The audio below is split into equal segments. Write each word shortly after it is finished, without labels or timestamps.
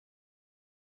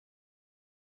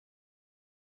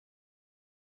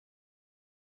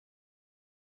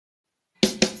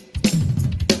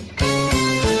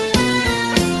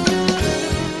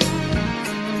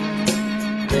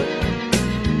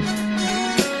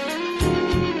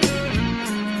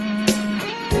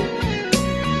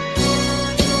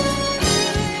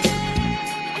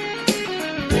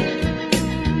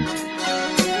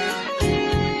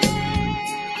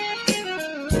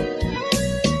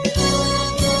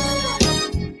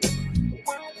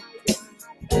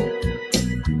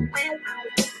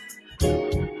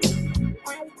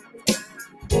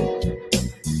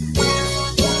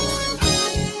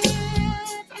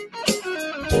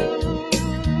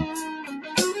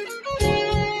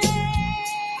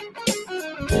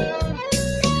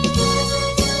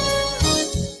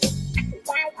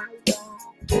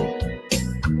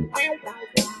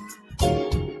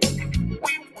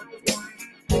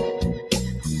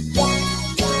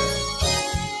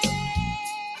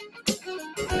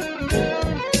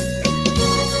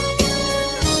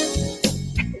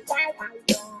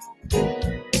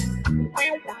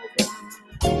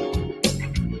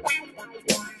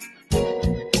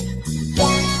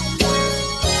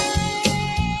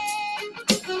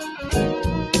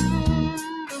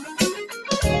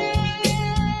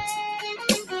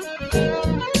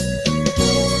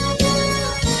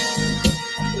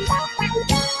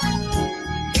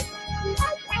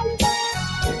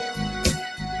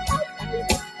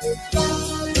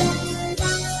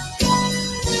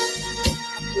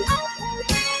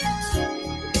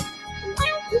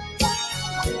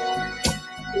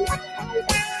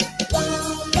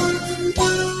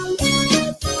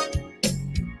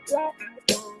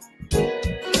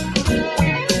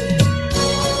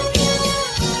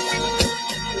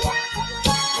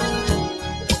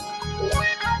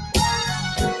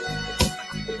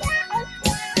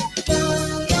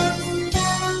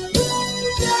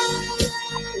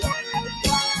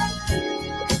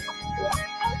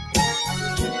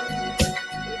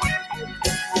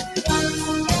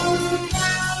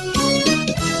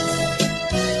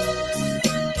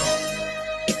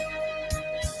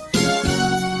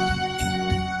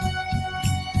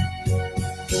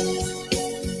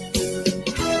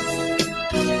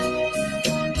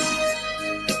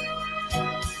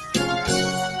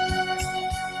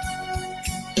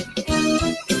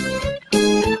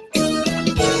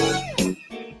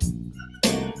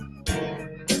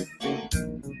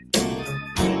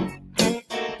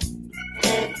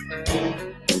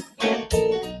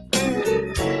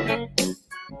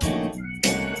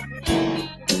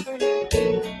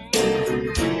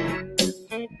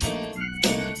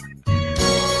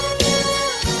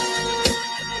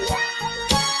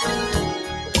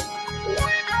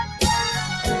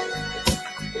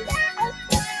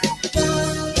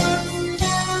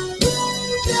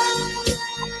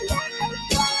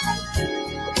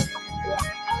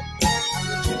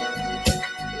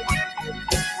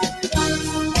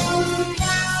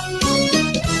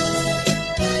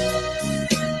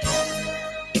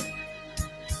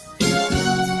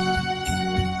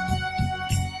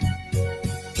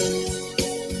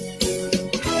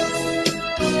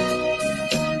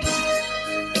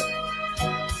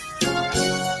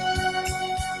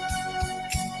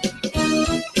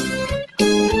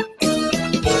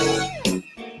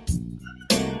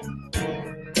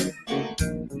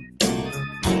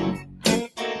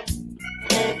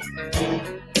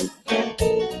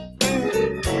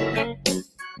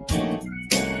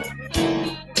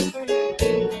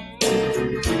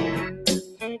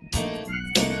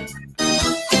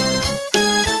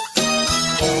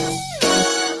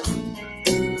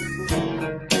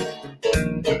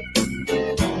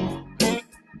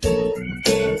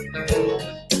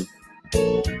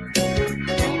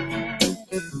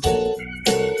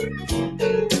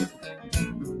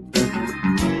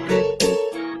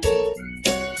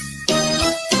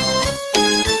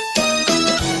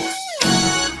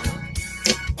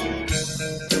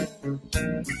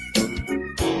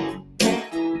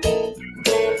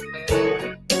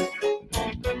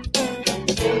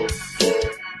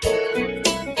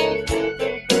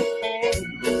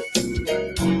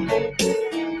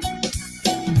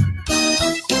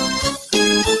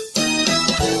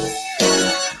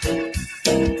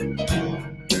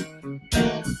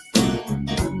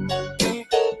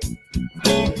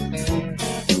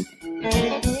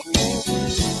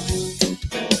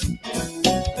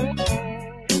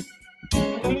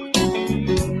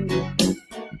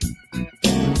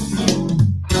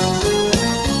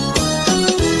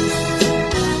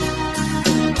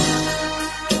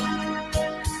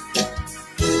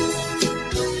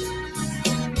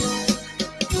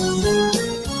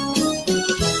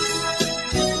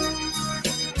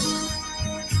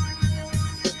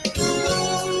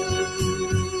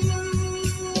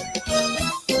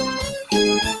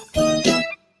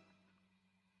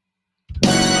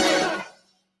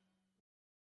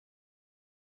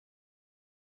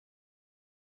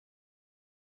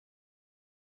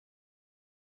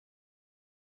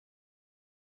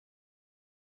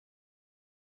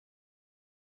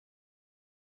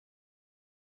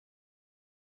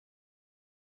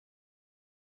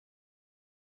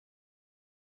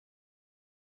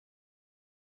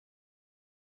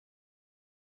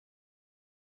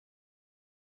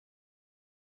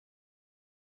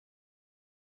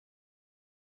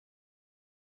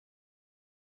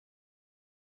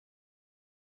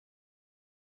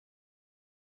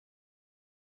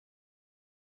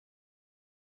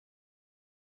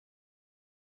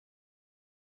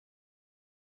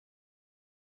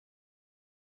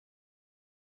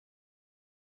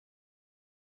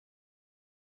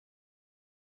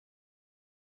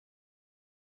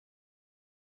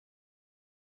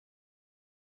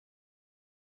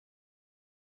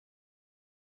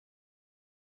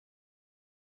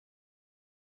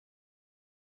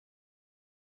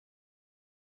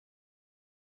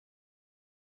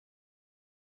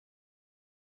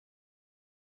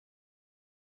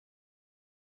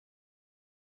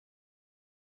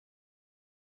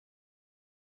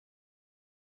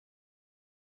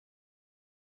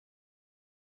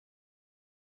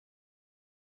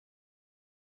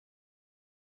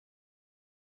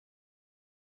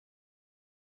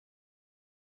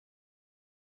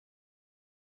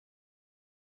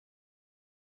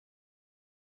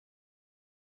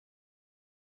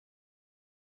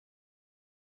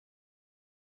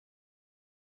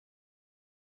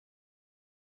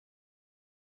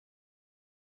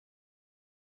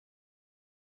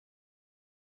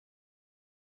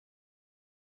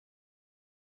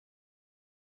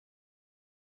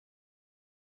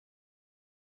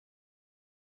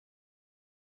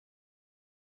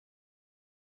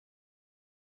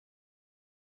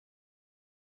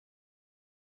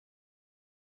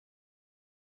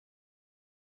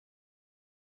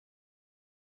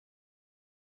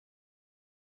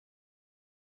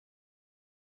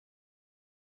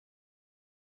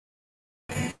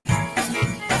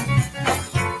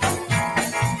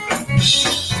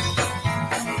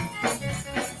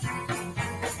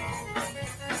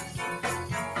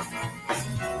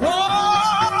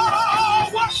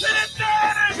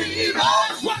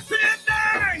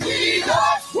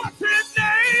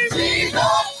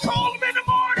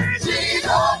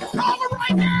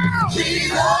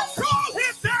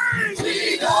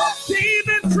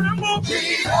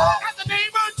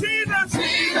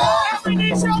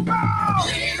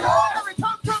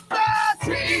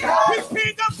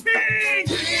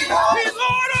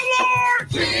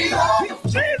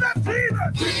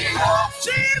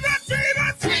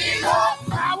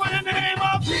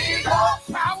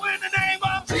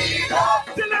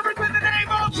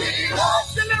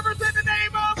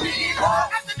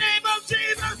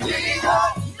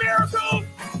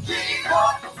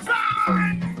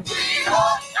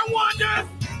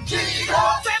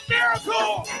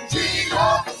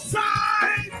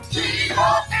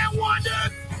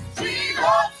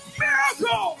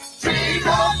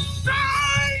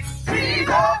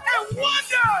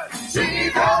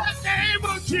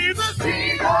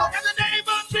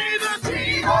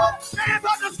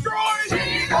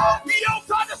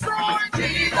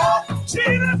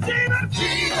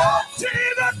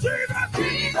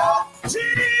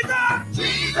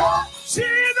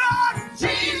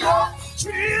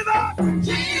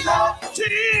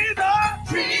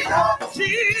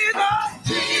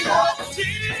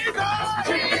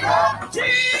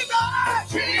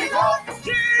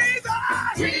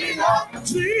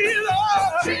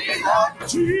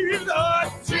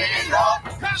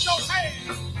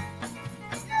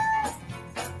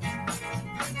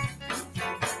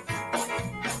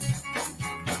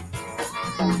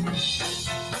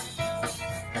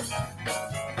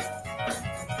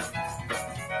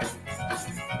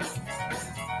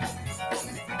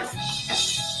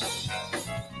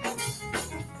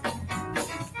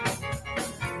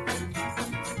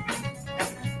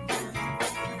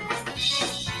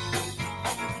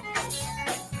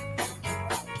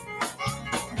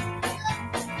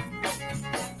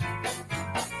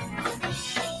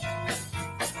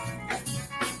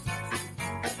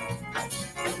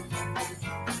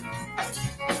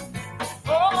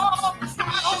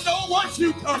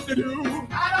You come to do.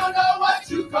 I don't know what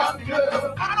you come to do.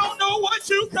 I don't know what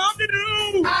you come to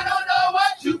do. I don't know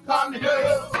what you come to do.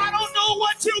 I don't know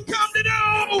what you come to do.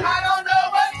 I don't know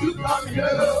what you come to do.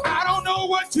 I don't know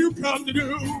what you come to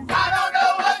do. I don't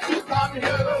know what you come to do.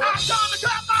 I come to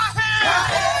clap my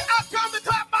hands. I come to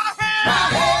clap my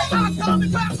hands. I come to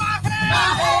clap my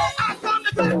hands. I come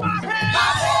to clap my hands.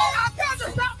 I come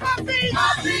to stop my feet. I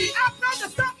come to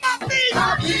stop my feet. I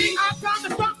come to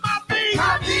stop my feet.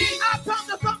 I come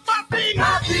to stop my feet.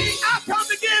 I come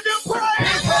to give him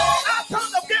praise. I come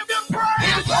to give him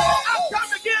praise. I come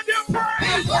to give him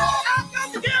praise. I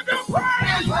come to give him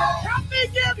praise. Help me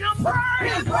give him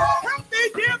praise. Help me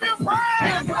give him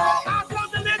praise. I come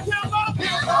to lift him up.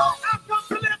 I come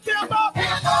to lift him up. I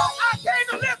came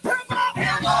to lift him up.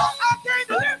 I came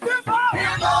to lift him up.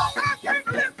 I came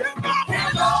to lift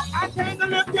him up. I came to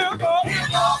lift him up. I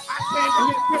came to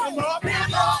lift him up. I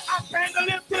came to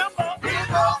lift him up.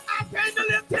 I came to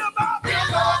lift him up.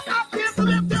 I came to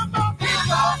lift him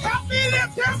up. Help me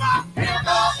lift him up.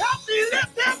 Help me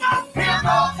lift him up.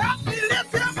 Help me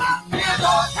lift him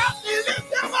up. Help me lift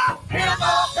him up.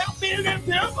 Help me lift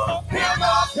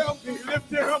him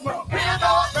up.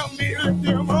 Help me lift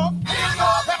him up. Help me lift him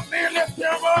up. Help me lift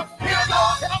him up.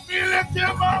 Help me lift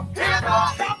him up.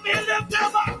 Help me lift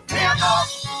him up.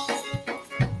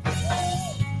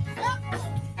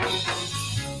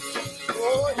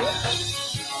 Oh yeah.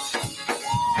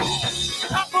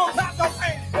 Clap those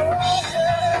hands. Oh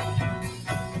yeah.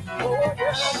 Oh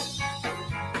yeah.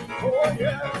 Oh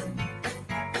yeah.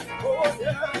 Oh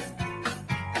yeah.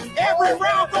 Every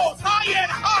round goes higher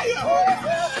and higher. Oh,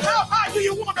 yeah. How high do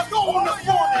you want to go on this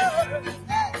morning?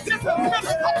 This is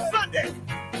Pentecost Sunday.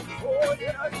 Oh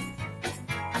yeah.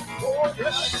 Oh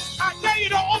yeah. I dare you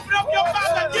to open up your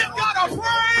mouth and give God a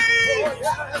praise. Oh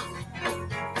yeah.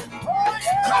 Oh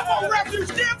yeah. Come on, Refuge,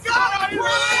 give God a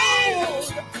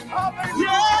praise.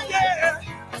 Yeah, yeah.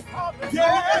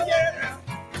 Yeah, yeah.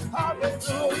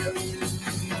 Hallelujah.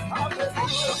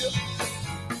 Hallelujah.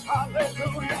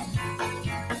 Hallelujah.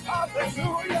 Hallelujah.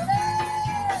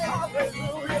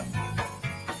 Hallelujah.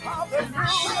 Hallelujah.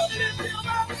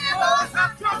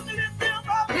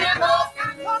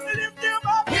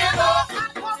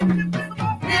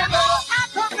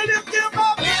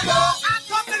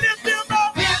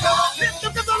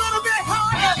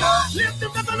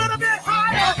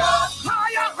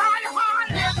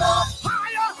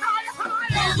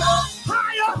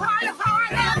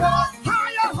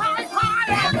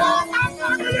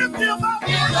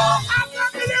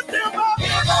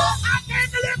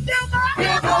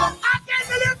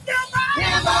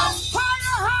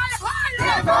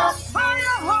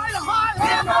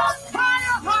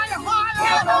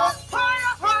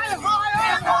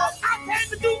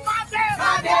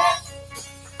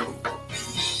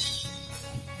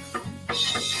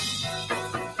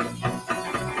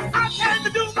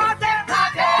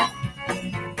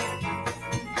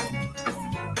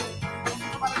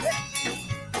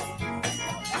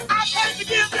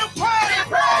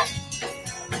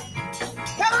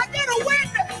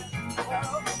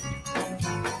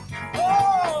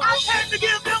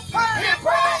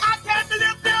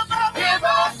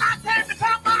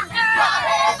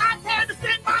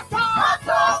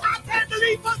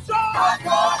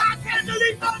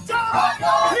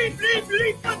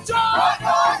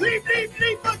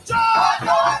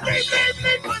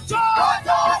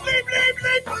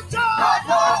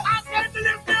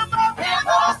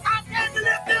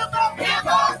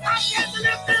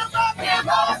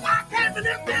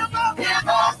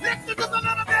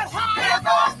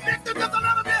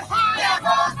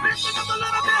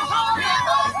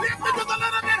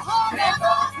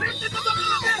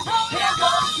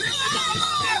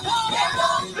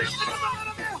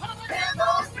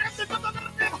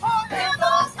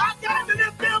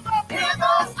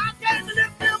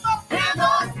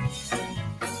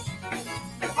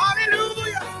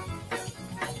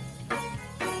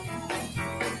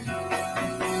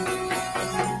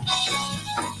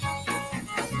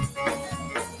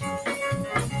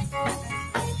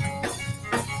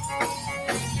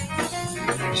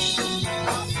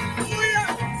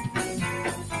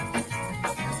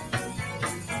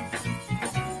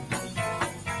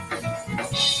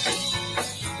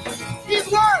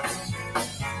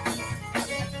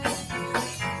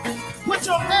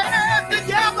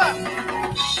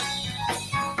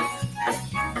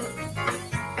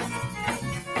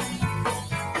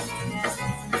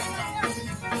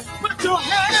 Put your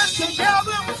hands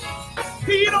together.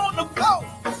 Feet on the floor.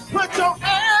 Put your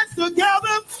hands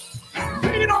together.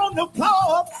 Feet on the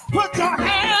floor. Put your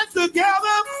hands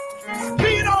together.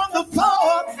 Feet on the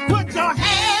floor. Put your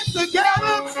hands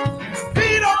together.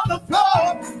 Feet on the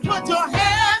floor. Put your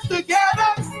hands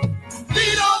together.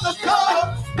 Feet on the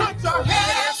floor. Put your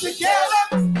hands together.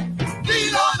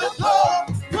 Feet on the floor.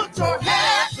 Put your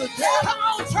hands together. Come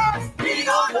on, church. Feet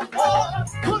on the floor.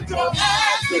 Put your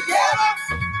hands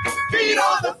together. Feet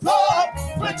on the floor.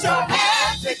 Put your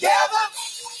hands together.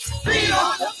 Feet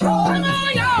on the floor. Come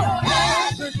on, y'all.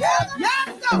 Hands together. Yes,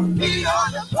 go. Feet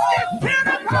on the floor. It's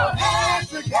Pentecost. Hands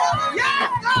together. Yes,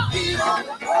 go. Feet on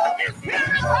the floor. It's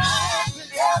Pentecost. Hands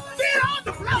together. Feet on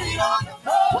the floor. Feet on the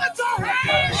floor. Put your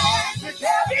hands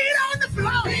together. Feet on the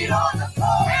floor. Feet on the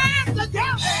floor. Hands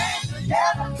together. Hands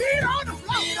together. Feet on the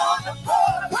floor. Feet on the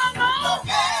floor. Come on.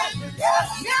 Hands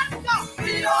together. Yes, go.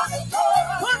 Feet on the floor.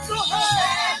 Put your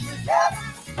hands together.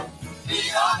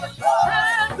 Feet on the floor.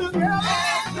 Hands together.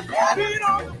 Hands together. Feet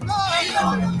on the floor. Feet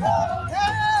on the floor.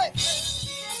 Hey.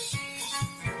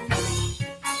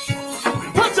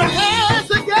 Put your hands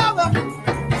together.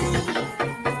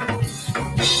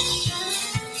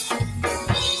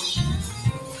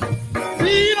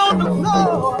 Feet on the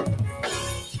floor.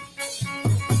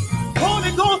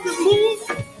 Holy Ghost is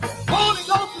moving. Holy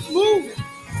Ghost is moving.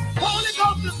 Holy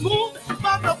Ghost is moving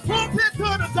from the pulpit to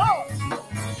the door.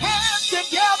 Hands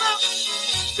together.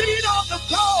 Feet on the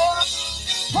floor.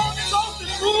 Holy Ghost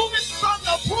is moving from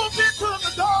the pulpit to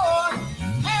the door.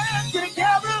 Hands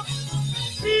together.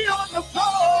 Feet on the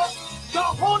floor. The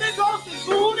Holy Ghost is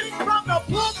moving from the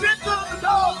pulpit to the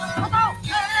door. Come on,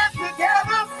 hands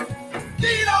together.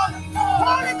 Feet on the floor.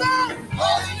 Holy Ghost.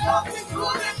 Holy Ghost is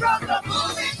moving from the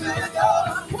pulpit to the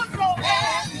door. Put your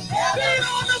hands together. Feet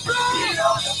on the floor. Feet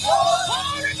on the floor.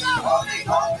 Holy Ghost. Holy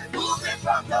Ghost is moving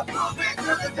from the pulpit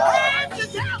to the door. Hands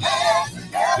together. Hands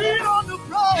together. Feet on the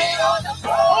floor. Feet on the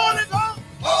floor. Holy Ghost.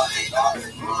 Holy Ghost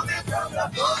is moving from the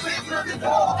pulpit to the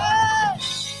door. Hey.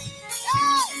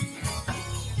 Hey.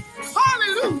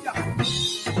 Hallelujah.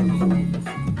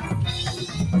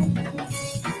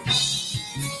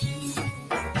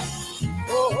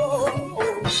 Oh,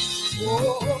 oh,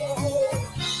 oh, oh,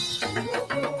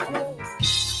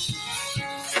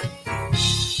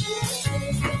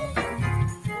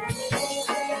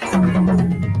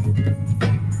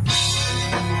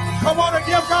 come on and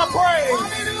give God praise.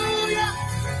 Hallelujah.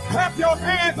 Clap your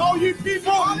hands, all you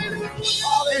people. Hallelujah.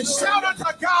 And shout unto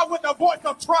God with the voice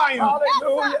of triumph.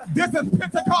 Hallelujah. This is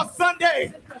Pentecost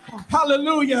Sunday.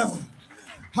 Hallelujah.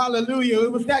 Hallelujah.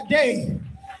 It was that day.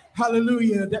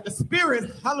 Hallelujah. That the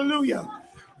Spirit, hallelujah,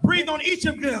 breathed on each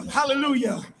of them.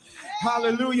 Hallelujah.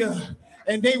 Hallelujah.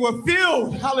 And they were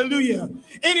filled. Hallelujah.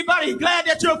 Anybody glad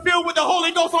that you're filled with the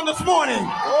Holy Ghost on this morning?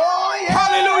 Oh, yeah.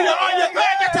 Hallelujah. Are you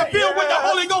glad that you're filled with the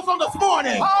Holy Ghost on this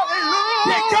morning? Hallelujah.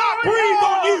 That God breathed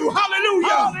on you.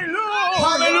 Hallelujah.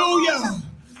 Hallelujah.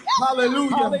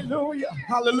 Hallelujah. Hallelujah.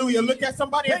 Hallelujah. Look at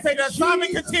somebody and say the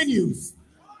assignment continues.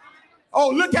 Oh,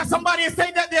 look at somebody and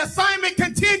say that the assignment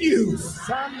continues.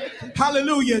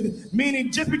 Hallelujah.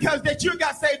 Meaning just because that you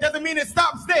got saved doesn't mean it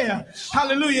stops there.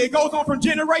 Hallelujah. It goes on from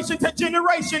generation to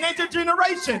generation into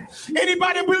generation.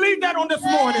 Anybody believe that on this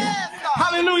morning?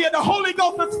 Hallelujah. The Holy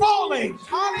Ghost is falling.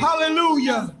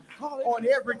 Hallelujah. On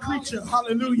every creature.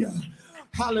 Hallelujah.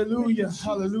 Hallelujah.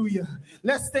 Hallelujah.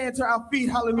 Let's stand to our feet.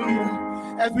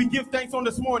 Hallelujah. As we give thanks on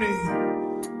this morning.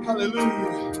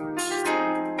 Hallelujah.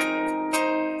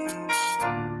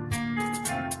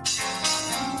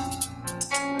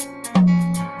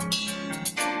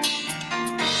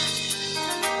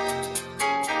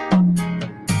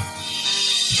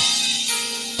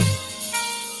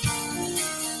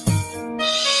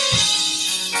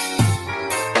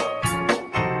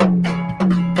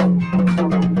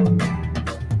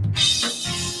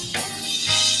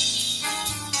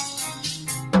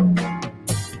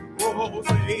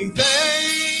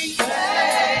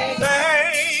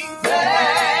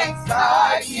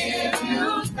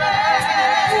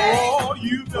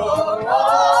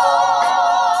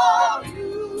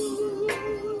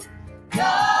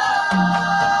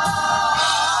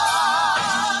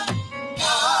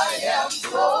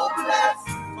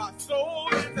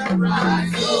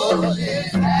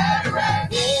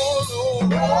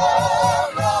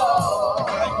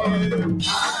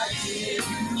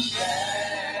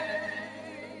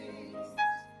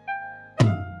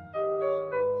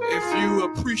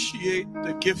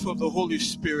 The gift of the Holy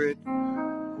Spirit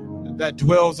that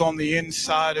dwells on the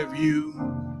inside of you,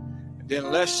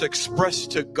 then let's express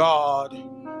to God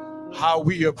how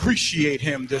we appreciate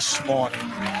him this morning.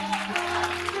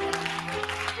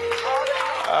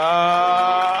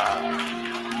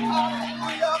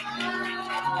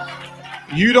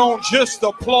 You don't just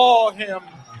applaud him,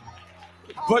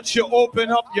 but you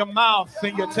open up your mouth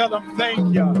and you tell him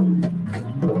thank you.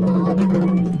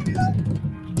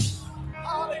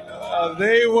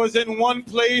 They was in one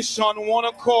place on one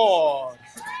accord.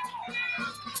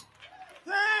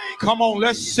 Come on,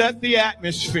 let's set the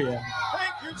atmosphere.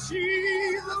 Thank you,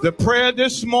 Jesus. The prayer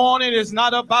this morning is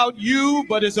not about you,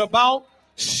 but it's about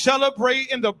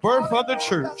celebrating the birth of the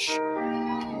church.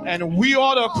 And we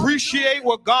ought to appreciate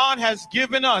what God has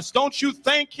given us. Don't you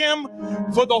thank him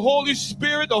for the Holy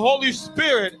Spirit? The Holy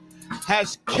Spirit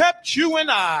has kept you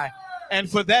and I. And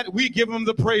for that, we give him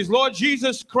the praise. Lord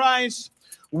Jesus Christ,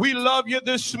 we love you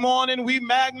this morning. We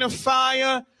magnify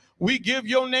you. We give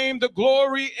your name the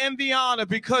glory and the honor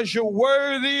because you're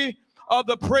worthy of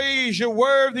the praise. You're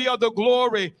worthy of the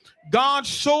glory. God,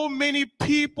 so many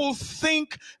people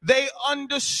think they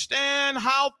understand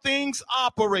how things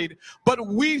operate, but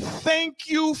we thank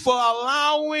you for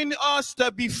allowing us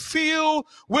to be filled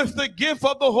with the gift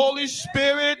of the Holy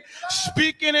Spirit,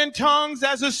 speaking in tongues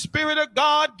as the Spirit of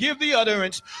God give the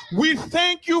utterance. We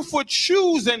thank you for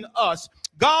choosing us.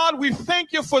 God, we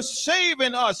thank you for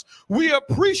saving us. We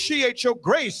appreciate your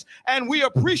grace and we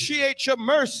appreciate your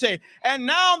mercy. And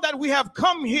now that we have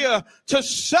come here to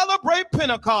celebrate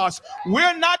Pentecost,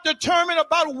 we're not determined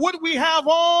about what we have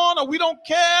on, or we don't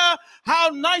care how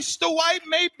nice the white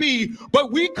may be,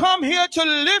 but we come here to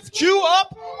lift you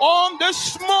up on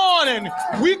this morning.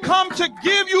 We come to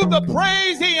give you the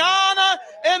praise, the honor,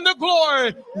 and the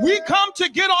glory. We come to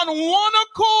get on one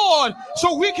accord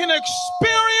so we can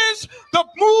experience the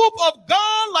move of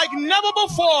God like never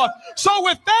before. So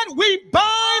with that, we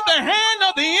bind the hand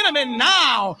of the enemy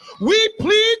now. We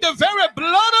plead the very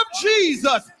blood of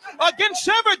Jesus against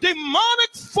every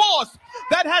demonic force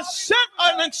that has set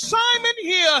an assignment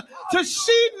here to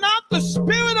see not the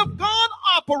Spirit of God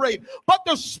operate, but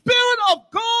the Spirit of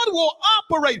God will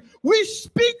operate. We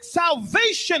speak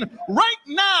salvation right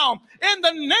now in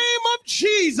the name of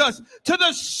Jesus to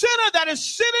the sinner that is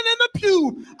sitting in the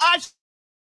pew. I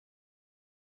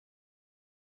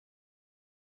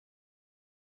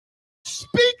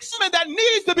speak something that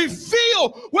needs to be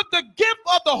filled with the gift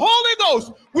of the Holy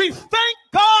Ghost. We thank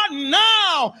God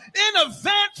now in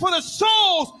advance for the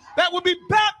souls that will be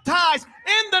baptized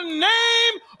in the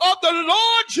name of the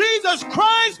Lord Jesus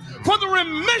Christ for the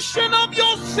remission of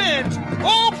your sins.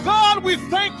 Oh God, we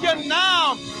thank you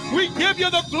now. We give you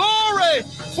the glory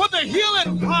for the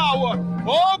healing power.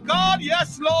 Oh God,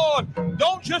 yes, Lord.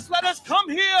 Don't just let us come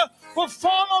here for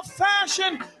form or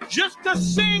fashion just to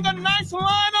sing a nice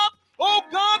lineup. Oh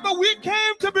God, but we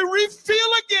came to be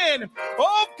refilled again.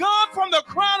 Oh God, from the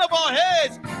crown of our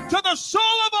heads to the sole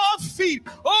of our feet.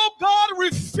 Oh God,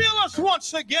 refill us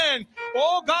once again.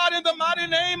 Oh God, in the mighty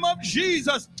name of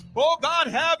Jesus. Oh God,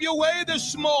 have your way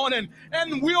this morning,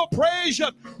 and we'll praise you,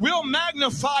 we'll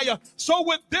magnify you. So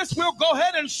with this, we'll go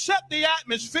ahead and set the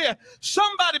atmosphere.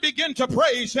 Somebody begin to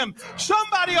praise him.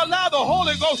 Somebody allow the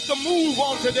Holy Ghost to move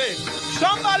on today.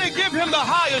 Somebody give him the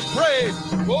highest praise.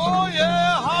 Oh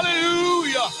yeah,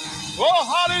 hallelujah.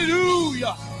 Oh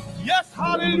hallelujah. Yes,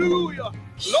 hallelujah.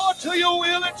 Lord, to your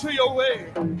will and to your way.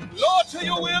 Lord, to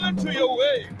your will and to your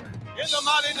way. In the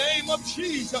mighty name of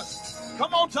Jesus.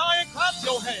 Come on, Zion, clap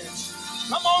your hands.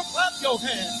 Come on, clap your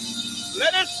hands.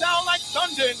 Let it sound like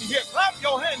thunder in here. Clap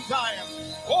your hands, Zion.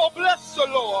 Oh, bless the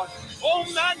Lord. Oh,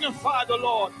 magnify the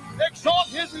Lord. Exalt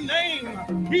his name.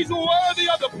 He's worthy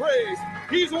of the praise.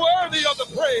 He's worthy of the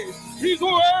praise. He's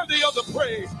worthy of the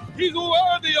praise. He's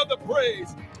worthy of the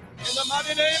praise. In the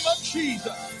mighty name of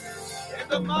Jesus. In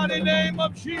the mighty name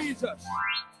of Jesus.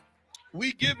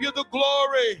 We give you the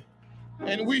glory.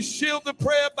 And we seal the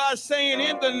prayer by saying,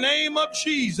 in the name of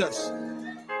Jesus,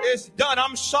 it's done.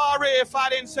 I'm sorry if I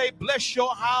didn't say bless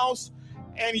your house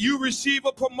and you receive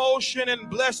a promotion and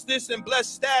bless this and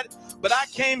bless that. But I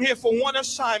came here for one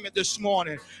assignment this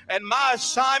morning. And my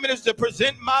assignment is to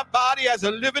present my body as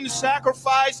a living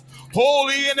sacrifice,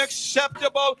 holy and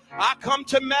acceptable. I come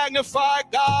to magnify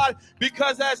God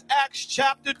because as Acts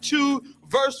chapter 2,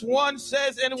 Verse 1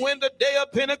 says, and when the day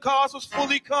of Pentecost was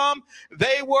fully come,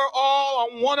 they were all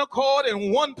on one accord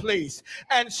in one place.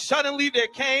 And suddenly there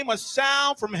came a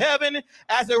sound from heaven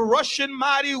as a rushing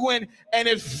mighty wind, and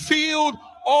it filled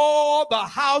all the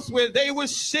house where they were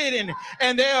sitting.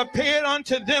 And there appeared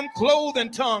unto them clothed in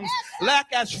tongues, like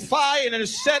as fire, and it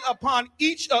set upon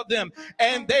each of them.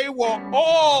 And they were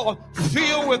all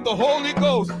filled with the Holy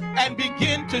Ghost and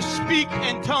began to speak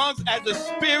in tongues as the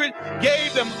Spirit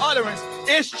gave them utterance.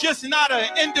 It's just not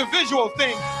an individual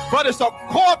thing, but it's a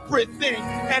corporate thing.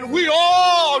 And we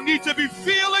all need to be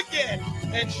filled again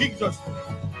in Jesus.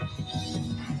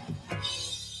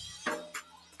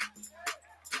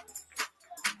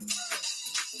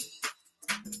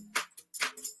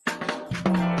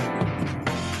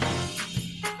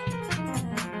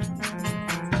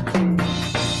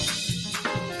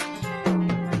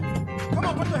 Come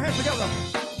on, put your hands together.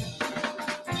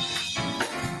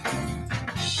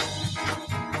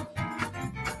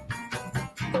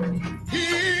 He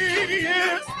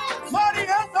is mighty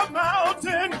as the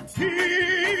mountain. He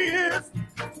is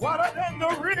wider than the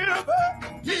river.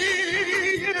 He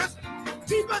is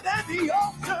deeper than the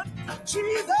ocean.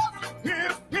 Jesus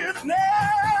is his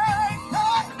name.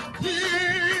 He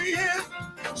is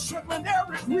strengthening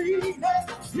every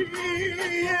weakness. He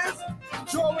is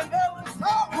joy in every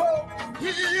sorrow. He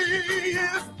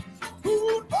is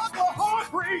food for the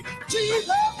hungry.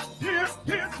 Jesus is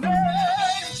his name.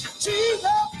 Jesus,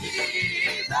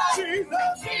 Jesus,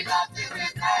 Jesus, Jesus is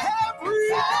his name.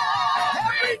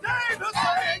 Every day the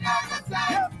same.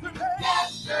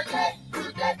 Yesterday,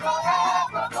 today,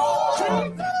 forevermore.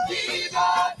 Jesus,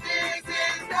 Jesus is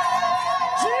his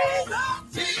name.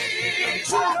 Jesus,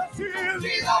 Jesus is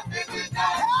his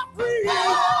name.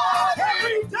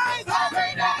 Every day the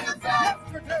same.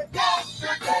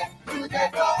 Yesterday, today,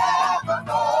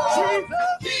 forevermore.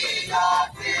 Jesus,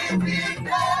 Jesus is his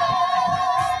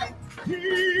name. He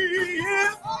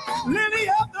is lily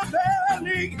of the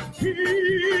valley. He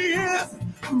is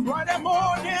bright and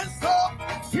morning star.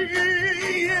 He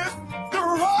is the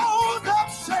rose of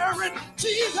Sharon.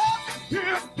 Jesus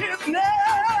is his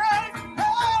name.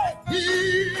 Hey, he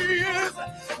is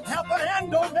Alpha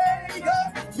and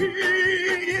Omega. He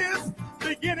is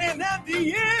beginning and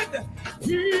the end.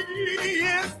 He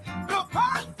is the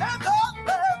first and the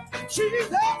last.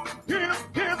 Jesus is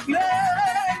his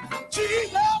name.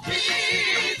 Jesus,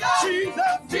 Jesus,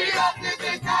 Jesus, Jesus is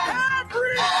his name.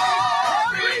 Every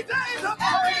day the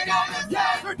same.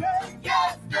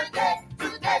 Yesterday,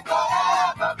 today,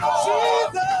 forevermore.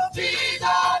 Jesus,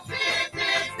 Jesus is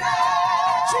his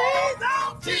name.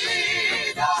 Jesus,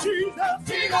 Jesus, Jesus,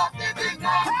 Jesus is his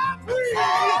name.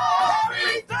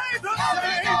 Every day the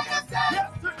same.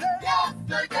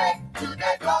 Yesterday,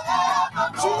 today,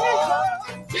 forevermore.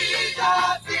 Jesus,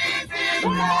 Jesus is his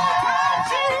name.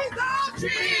 Jesus is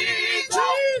his name.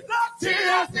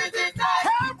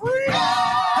 Every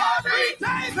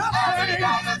day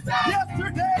the same.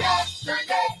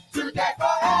 Yesterday, today,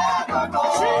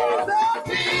 forevermore. Jesus,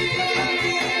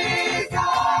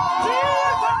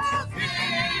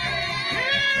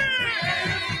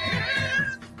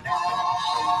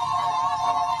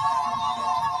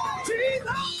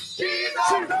 Jesus,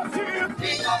 Jesus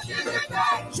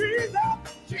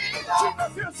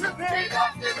is his name.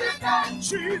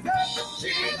 Jesus,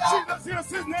 Jesus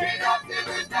is his name.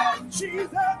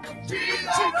 Jesus,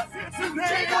 Jesus is his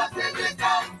name.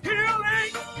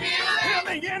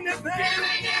 Healing in his name.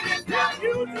 If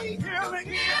you need healing,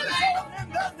 it's all in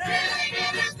the name.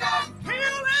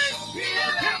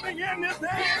 Healing in his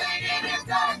name.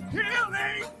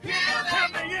 Healing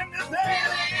in his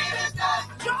name.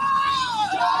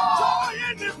 Joy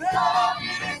in his name.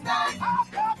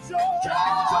 I've got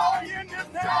joy in his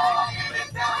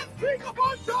name.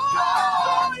 Unspeakable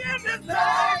joy in his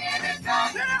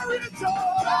name. There is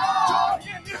joy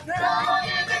in his name.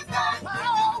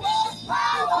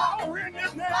 Power in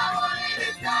his name.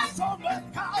 So much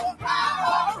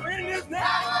power in his name.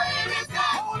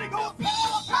 Holy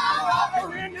Ghost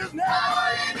power in his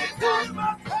name. Too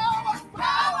much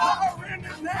power in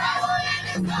his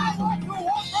name. Power to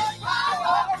walk right,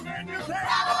 power in his name.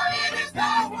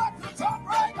 Power to talk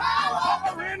right,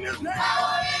 power in his name.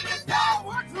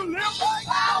 Power to live right,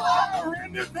 power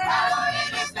in his name.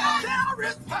 There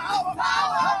is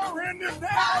power in his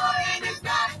name.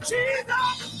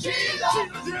 Jesus,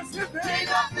 Jesus is his name.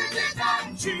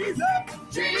 Jesus,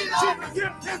 Jesus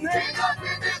is his name.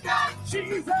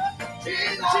 Jesus,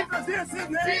 Jesus is his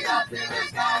name.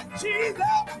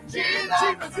 Jesus,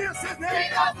 Jesus is his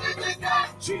name.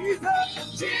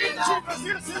 Jesus, Jesus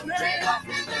is his name.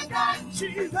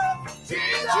 Jesus,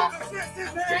 Jesus is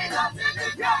his name.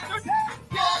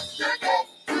 Yesterday,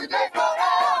 today,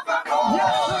 forevermore.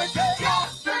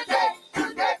 Yesterday,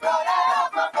 today,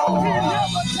 forevermore. He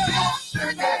never changed.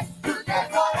 Yesterday, today,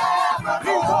 forevermore.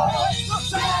 He's always the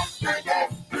same. Yesterday,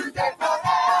 today,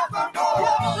 forevermore.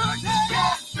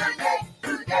 Yesterday,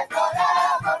 today,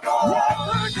 forevermore.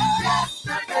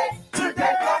 Yesterday,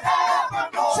 today,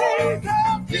 forevermore.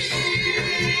 Jesus,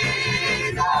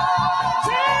 Jesus,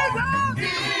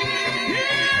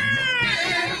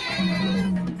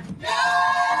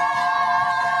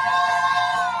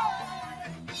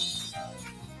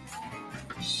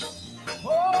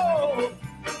 oh,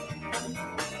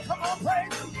 come on,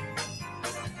 praise him.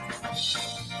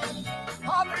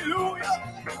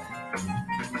 Hallelujah.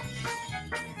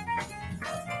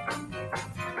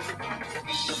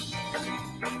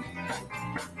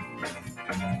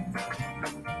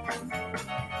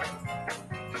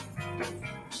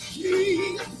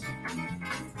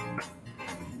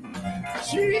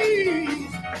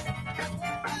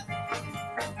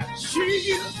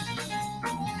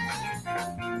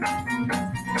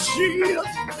 Jesus.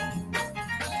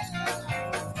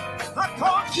 I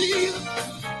call Jesus.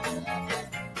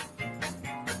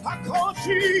 I call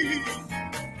Jesus.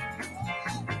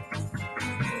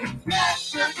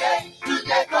 Yesterday,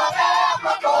 today,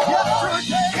 forevermore.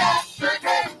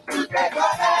 Yesterday, today,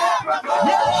 forevermore.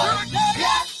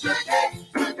 Yesterday,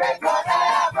 today,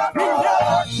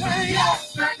 forevermore.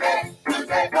 Yesterday,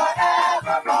 today,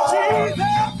 forevermore.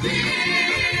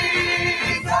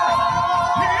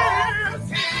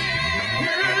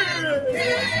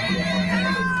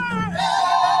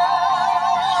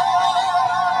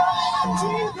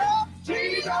 Jesus,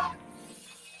 Jesus.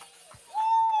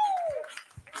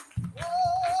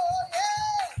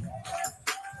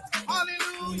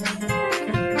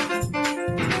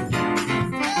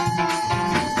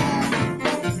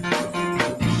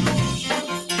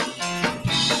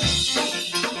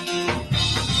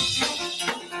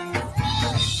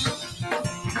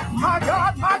 My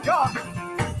God, my God,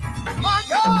 my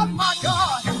God, my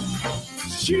God.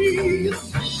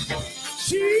 Jesus,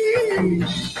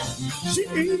 Jesus,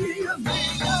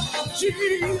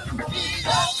 Jesus.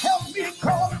 Help me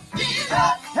call,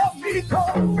 help me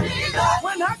call.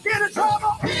 When I get in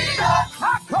trouble,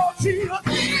 I call Jesus.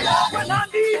 When I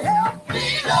need help,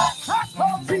 I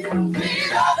call Jesus.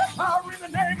 There's power in the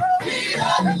name of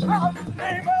Jesus. There's power in the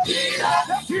name of Jesus.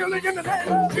 There's healing in the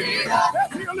name of Jesus.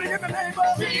 There's healing in the name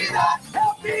of Jesus.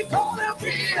 Help me call him.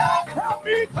 Help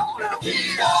me call him.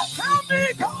 Help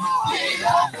me call.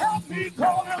 Help me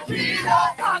call him.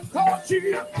 I call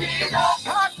Jesus.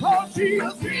 I call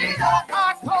Jesus.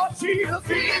 I call Jesus.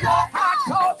 I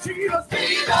call Jesus.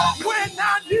 When I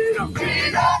need him,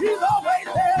 he's always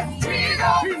there.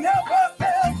 He never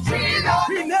fails.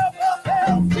 He never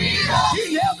fails. He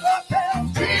never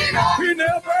fails. He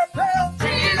never fails.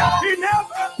 He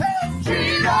never fails.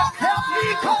 Help me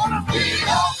call him.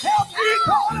 Help me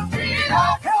call him.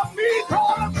 Help me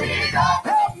call him.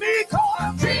 Help me call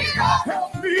him.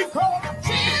 Help me call him.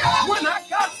 When I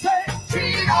got saved,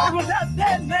 it was at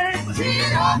that name.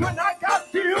 When I got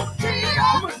filled,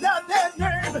 it was at that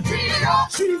name.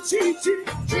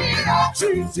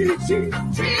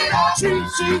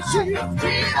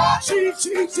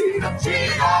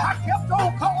 I kept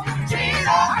on calling.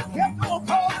 I kept on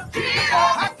calling.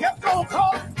 I kept on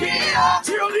calling.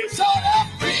 Till he showed up.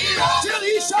 Till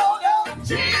he showed up.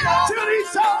 Till he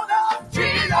showed up.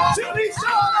 Till he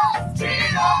showed up.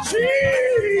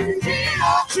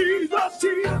 Jesus,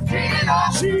 Jesus,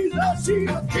 Jesus, Jesus,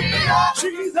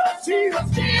 Jesus,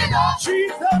 Jesus,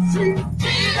 Jesus,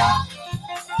 Jesus.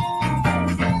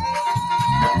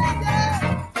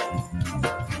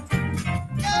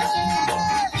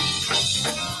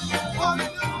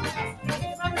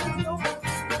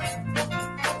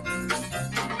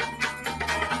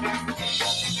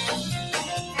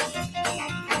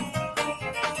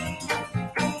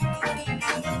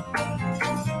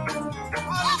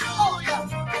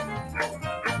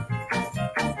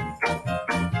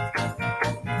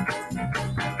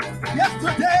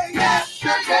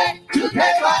 Yesterday,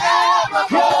 today,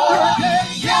 forevermore.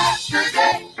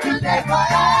 Yesterday, today,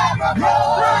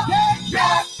 forevermore.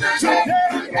 Yesterday,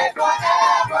 today,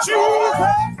 forevermore.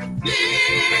 Jesus,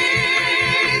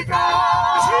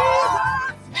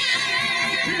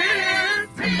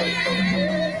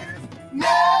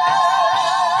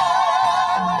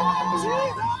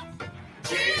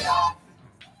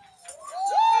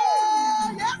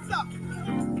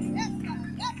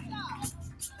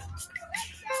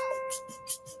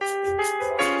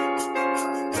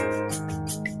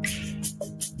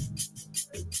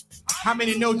 How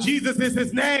many know Jesus is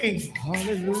his name?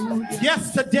 hallelujah.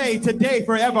 Yesterday, today,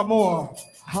 forevermore.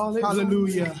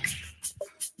 Hallelujah.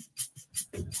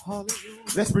 Hallelujah.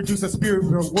 Let's produce a spirit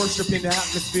of worship in the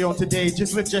atmosphere on today.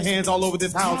 Just lift your hands all over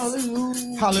this house.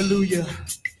 Hallelujah. Hallelujah.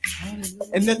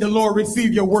 And let the Lord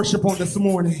receive your worship on this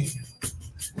morning.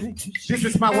 Thank you, This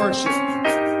is my worship.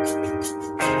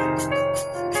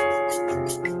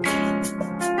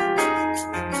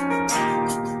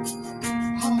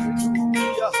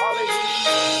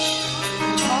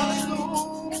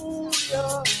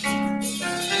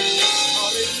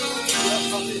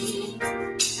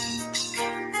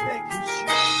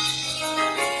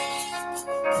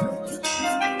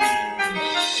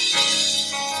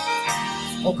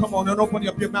 Oh, come on, and open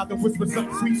up your mouth and whisper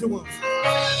something sweet to him.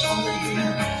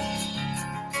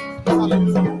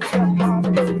 Hallelujah.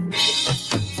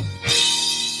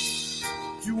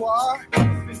 You are.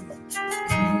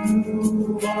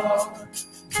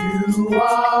 You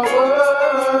are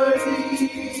worthy.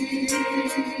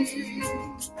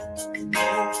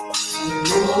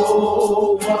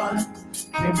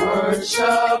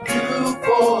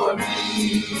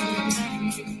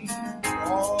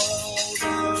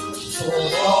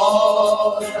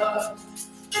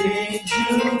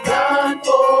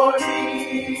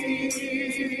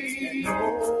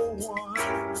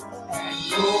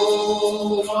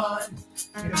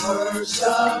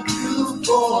 worship you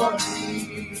for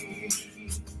me.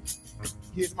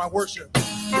 Here's my worship.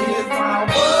 Here's my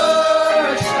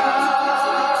worship.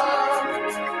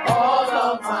 All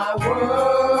of my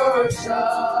worship.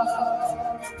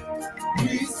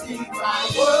 Receive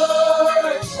my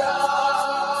worship.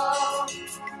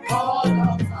 All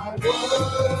of my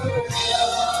worship.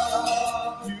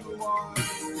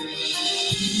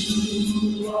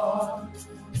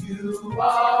 You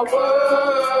are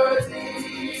worthy.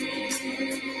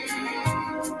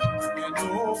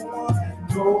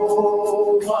 And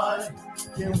no one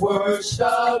can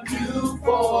worship you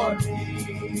for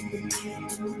me.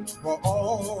 For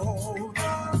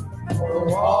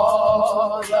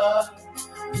all the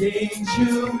things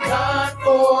you've done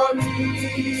for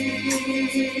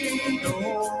me.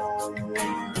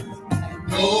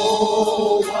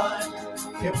 No one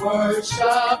can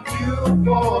worship you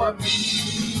for me.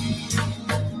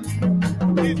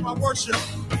 Here's my worship.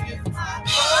 Here's my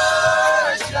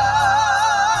worship.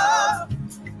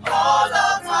 All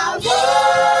of my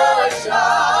worship.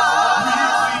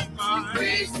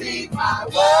 Receive my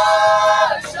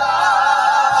worship. All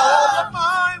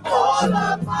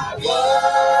of my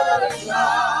worship.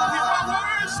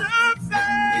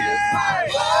 Here's my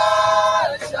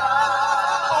worship.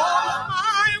 All of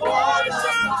my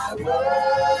worship.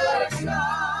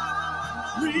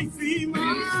 Receive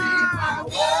my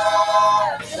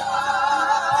worship.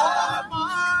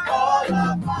 All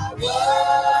of my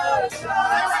worship.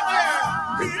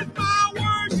 Here's my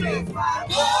worship.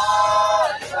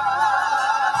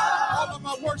 All of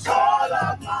my worship. All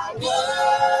of my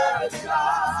worship.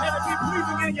 Let it be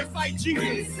pleasing in your sight, Jesus.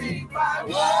 Receive my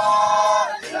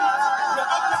worship. Your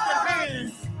uplifted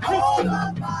hands. All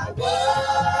of my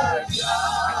worship.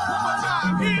 One more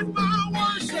time. Here's my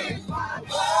worship. My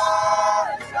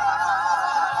worship.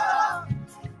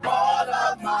 All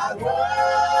of my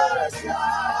worship.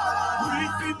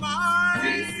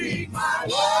 Receive my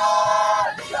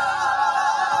worship.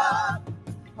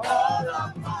 All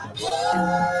of my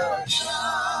worship.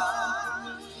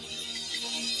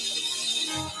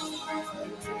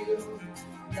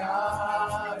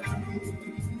 God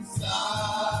be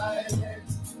silent.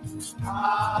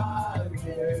 I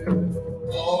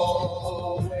will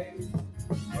always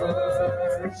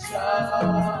worship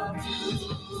you.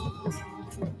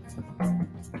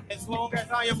 As long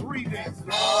as I am breathing. As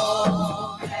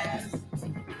long as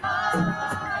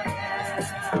I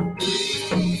am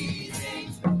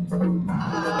breathing,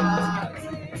 I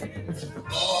will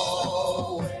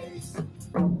always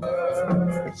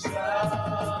worship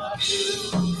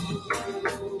you.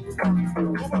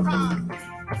 One more time.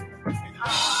 And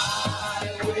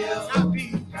I will Not be.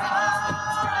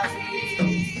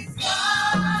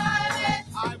 silent.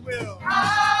 I will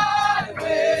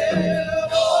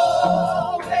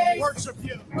Always worship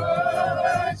you.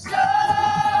 worship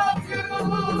you.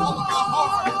 All of my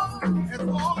heart. As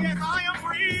long as I am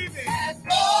breathing. As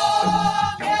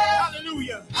long as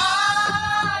Hallelujah. I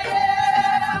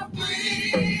am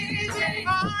breathing, I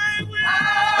will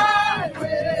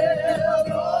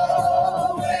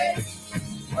always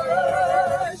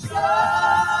worship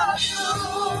you.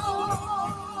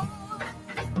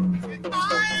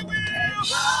 I will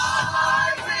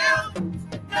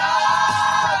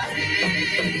not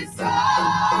be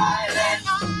silent.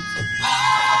 I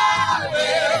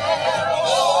will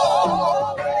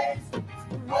always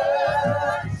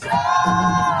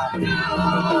worship you.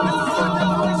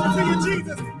 declaration to you,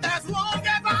 Jesus. As long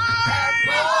as I am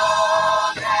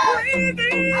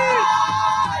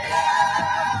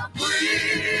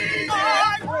breathing, I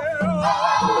will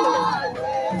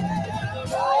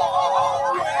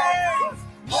always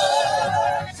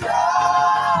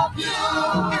worship you.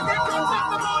 If it's your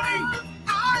testimony,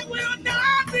 I will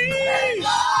not be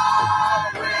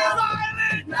silent.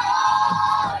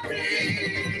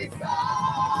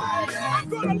 I'm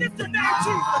going to lift your name,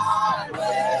 Jesus.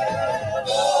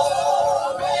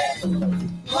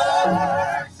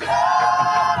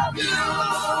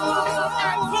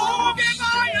 As long as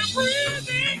I am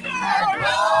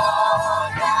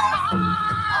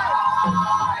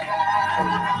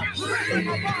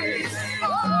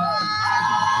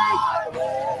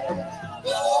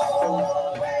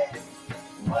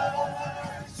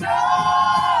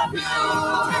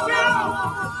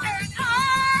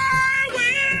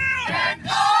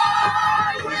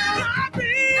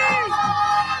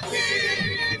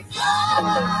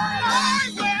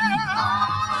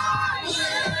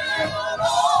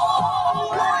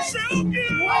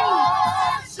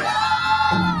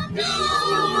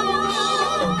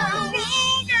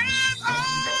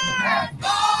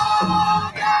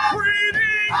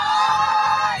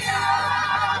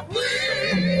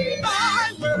breathing,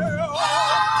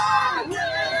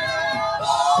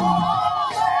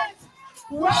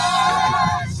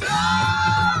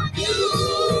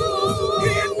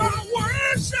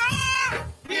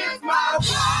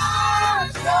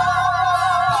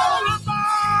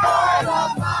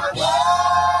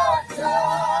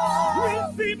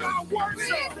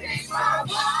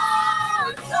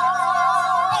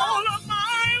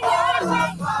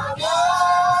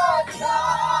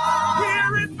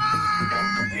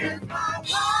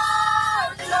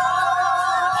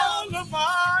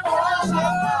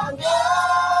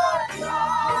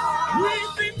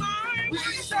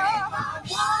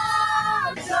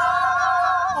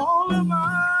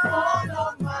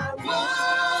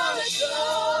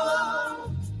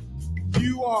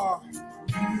 are.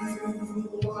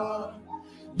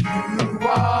 You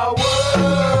are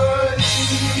worthy.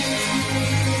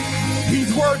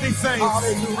 He's worthy, saints.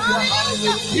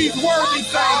 Hallelujah. He's worthy,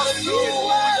 saints.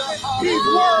 He's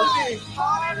worthy.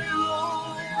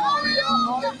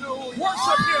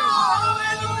 Worship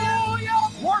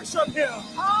him. Worship him.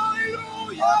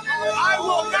 I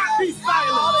will not be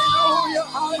silent.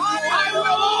 I will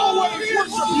always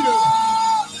worship you.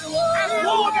 As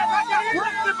long as I got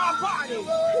breath in my body.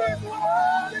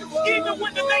 Even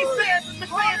when the naysayers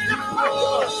say it's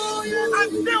impossible, I'm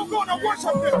still going to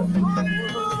worship him.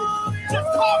 Just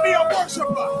call me a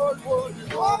worshiper.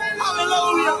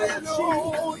 Hallelujah.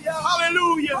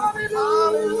 Hallelujah.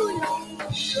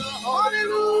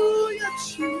 Hallelujah,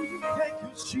 Jesus. Thank you,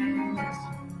 Jesus.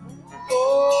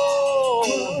 Oh,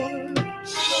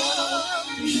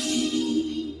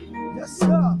 yes,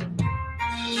 sir.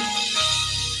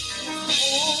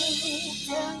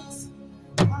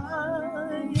 I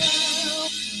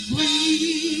am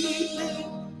breathing.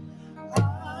 I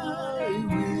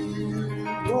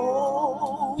will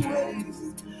always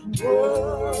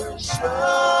worship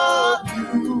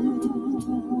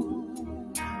you.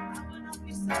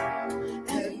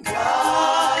 And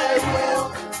I will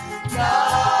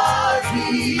not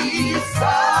be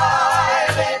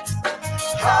silent.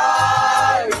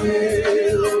 I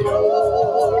will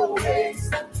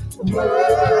always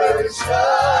worship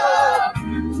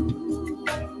you.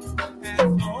 As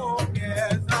long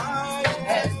as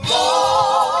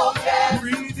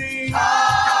Breathing.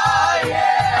 I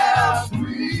am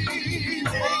breathing,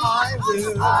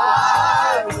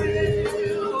 I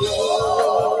will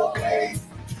always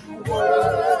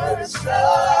worship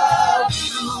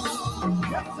you.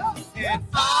 And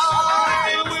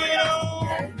I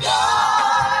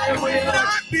will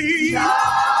not be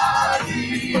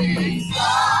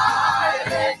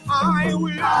silent. I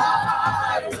will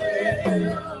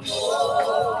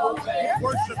always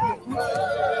worship him.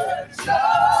 worship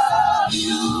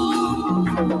you.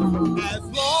 As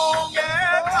long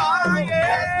as I am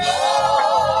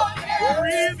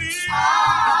breathing, I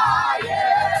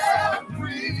am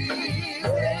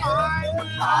breathing. I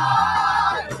will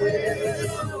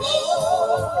always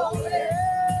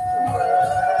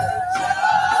worship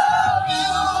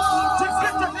you. just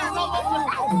lift your hands all over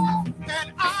the house. And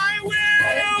I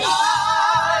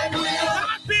will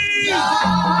not be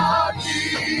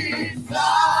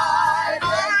silent.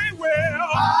 I will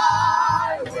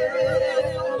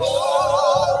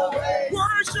always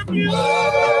worship you.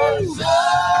 worship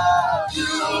you. As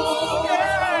long as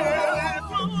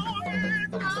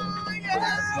I am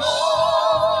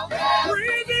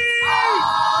breathing, I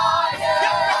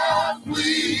am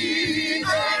breathing. I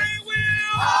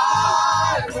will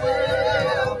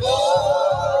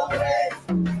always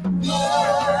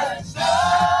worship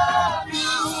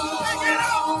you.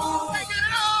 take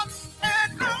it up,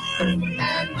 and I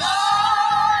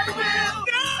will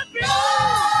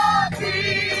not be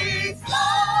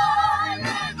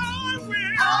silent.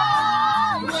 I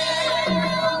will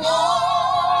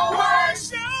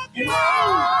worship you. As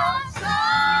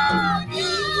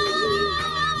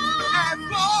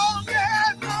long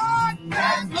as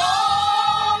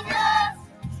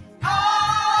I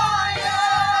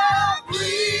am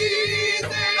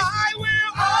breathing, I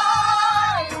will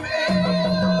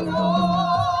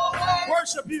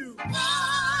worship you.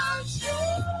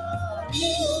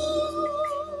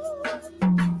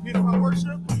 Here's my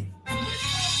worship.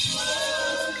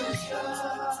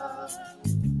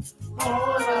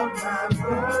 all of my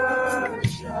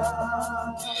worship.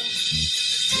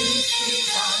 This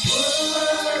is my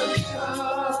worship.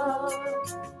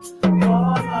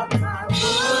 All of my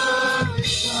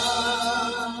worship.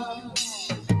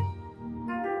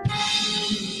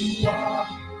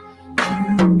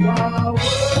 You are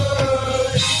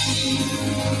worthy.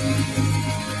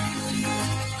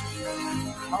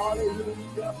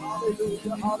 Hallelujah,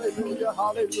 hallelujah, hallelujah,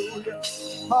 hallelujah.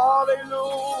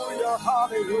 Hallelujah,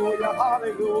 hallelujah,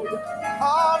 hallelujah.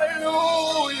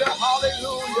 Hallelujah,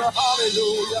 hallelujah,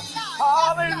 hallelujah.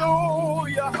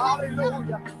 Hallelujah,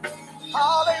 hallelujah.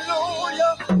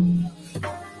 Hallelujah.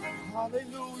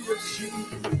 Hallelujah,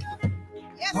 Jesus.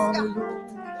 Yes, God.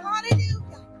 Hallelujah.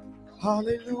 Hallelujah.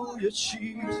 Hallelujah,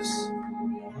 Jesus.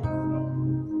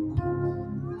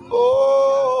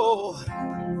 Oh,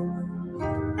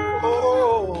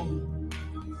 oh,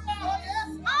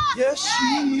 yes,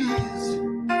 Jesus.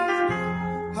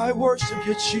 I worship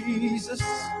you, Jesus.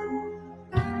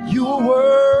 You are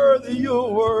worthy, you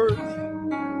are worthy.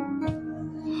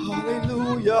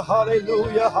 Hallelujah,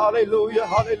 hallelujah, hallelujah,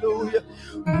 hallelujah.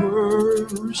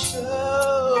 Worship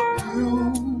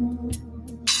you.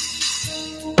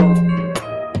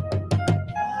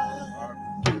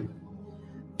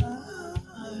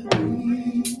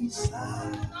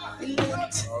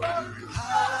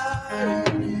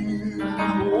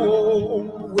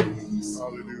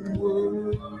 Yes,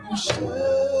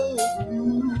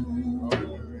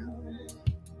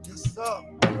 sir.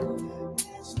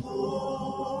 As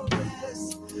long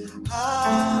as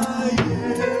I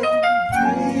am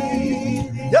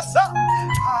breathing. Yes, sir.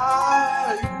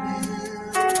 I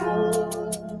will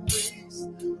always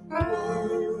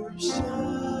worship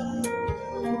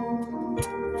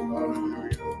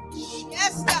you.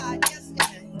 Yes, God. Yes, God.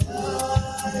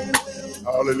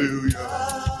 Hallelujah.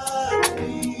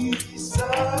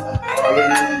 Hallelujah.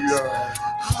 Hallelujah.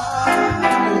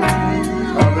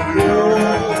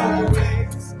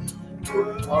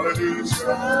 Hallelujah.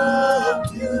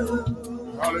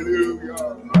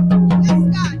 Hallelujah. Yes,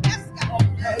 God. Yes, God.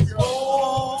 As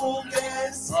long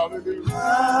as hallelujah.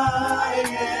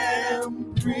 I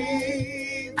am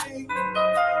breathing,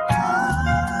 I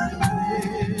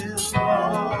will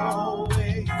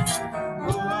always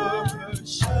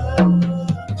worship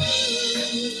you.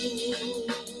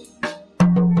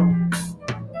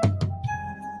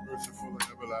 Merciful and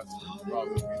everlasting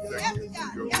Father, we thank you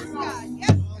for your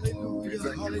goodness. We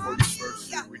thank you for your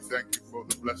mercy. We thank you for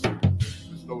the blessing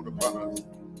bestowed upon us.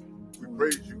 We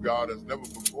praise you, God, as never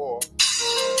before,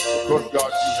 because,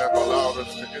 God, you have allowed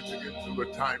us to enter into a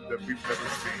time that we've never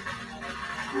seen.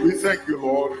 We thank you,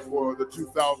 Lord, for the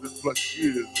 2,000 plus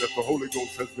years that the Holy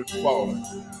Ghost has been falling.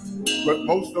 But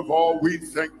most of all, we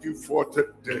thank you for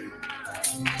today.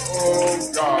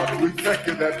 Oh, God, we thank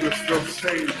you that we're still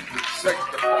saved and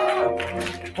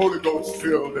sanctified, Holy Ghost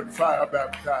filled and fire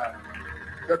baptized,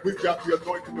 that we've got the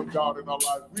anointing of God in our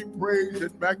lives. We praise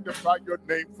and magnify your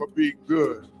name for being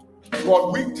good.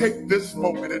 Lord, we take this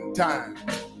moment in time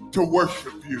to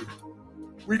worship you.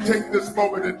 We take this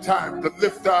moment in time to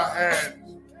lift our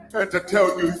hands and to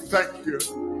tell you thank you.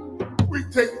 We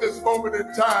take this moment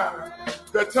in time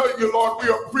to tell you, Lord, we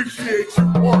appreciate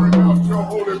you pouring out your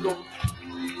Holy Ghost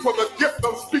for the gift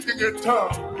of speaking in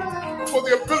tongues, for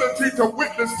the ability to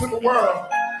witness to the world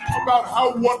about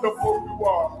how wonderful you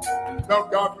are. Now,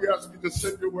 God, we ask you to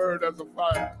send your word as a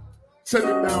fire. Send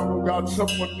it down, oh God.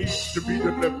 Someone needs to be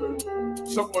delivered.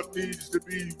 Someone needs to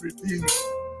be redeemed.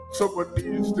 Someone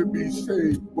needs to be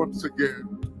saved once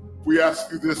again. We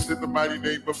ask you this in the mighty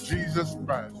name of Jesus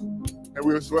Christ. And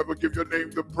we whatsoever give your name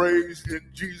the praise. In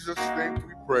Jesus' name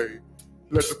we pray.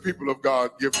 Let the people of God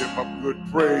give him a good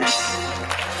praise.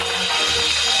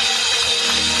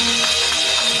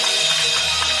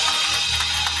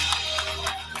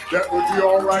 That would be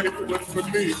all right if it was for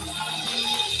me.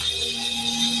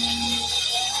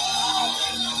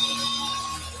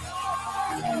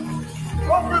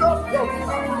 Pump it up,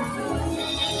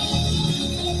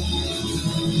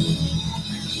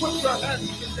 put your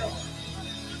hands together.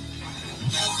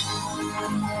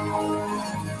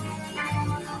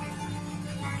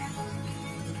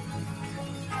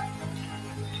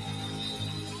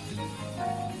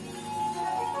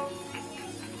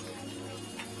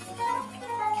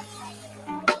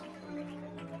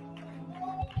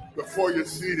 Before you're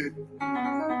seated,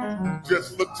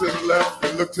 just look to the left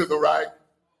and look to the right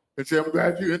and say, I'm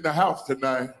glad you're in the house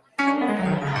tonight.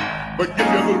 But give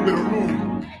me a little bit of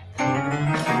room,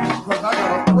 because I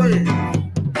got a praise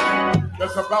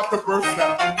that's about to burst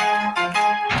out.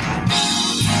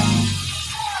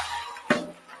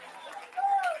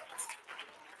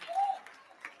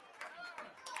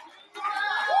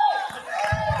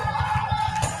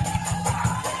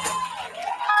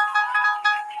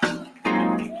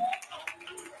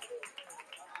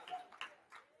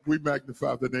 We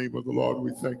magnify the name of the Lord.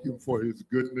 We thank him for his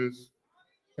goodness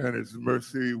and his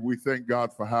mercy. We thank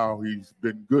God for how he's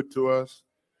been good to us.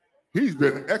 He's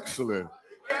been excellent.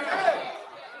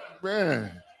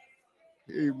 Man,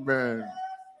 amen.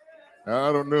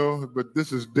 I don't know, but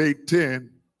this is day 10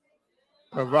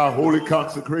 of our holy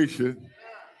consecration.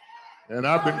 And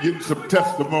I've been getting some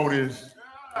testimonies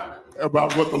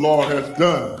about what the Lord has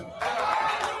done.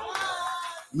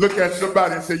 Look at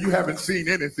somebody and say, you haven't seen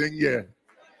anything yet.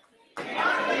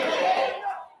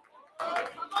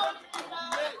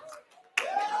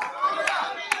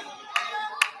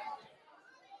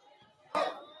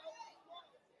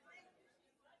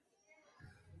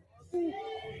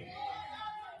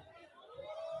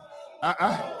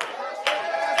 I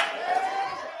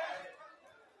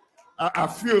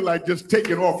feel like just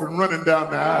taking off and running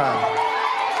down the aisle.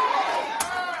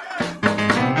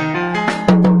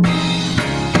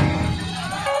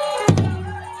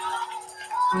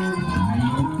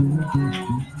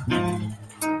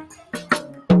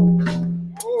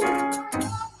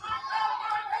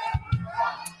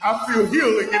 I feel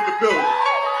healing in the building.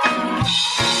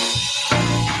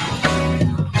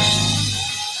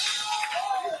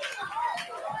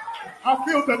 I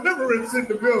feel deliverance in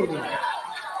the building.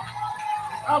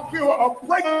 I feel a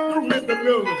breakthrough in the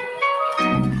building.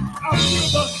 I feel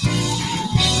the...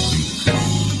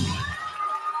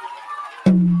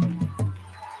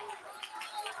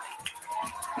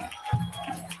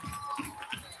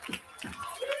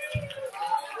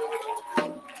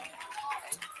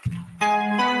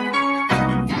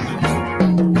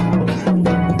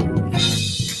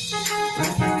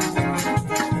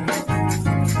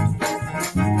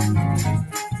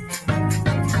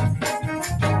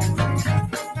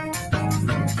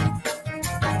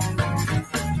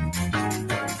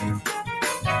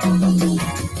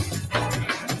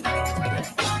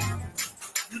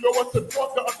 What's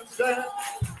important to understand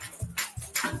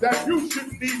that you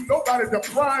shouldn't need nobody to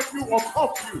prime you or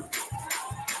pump you.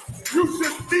 You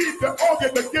shouldn't need the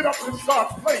organ to get up and start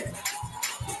playing.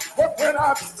 But when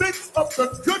I think of the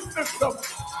goodness of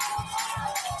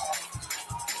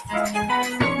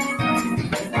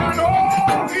and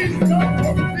all He's done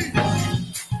for me,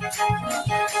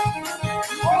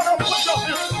 Lord, put your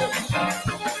hands together.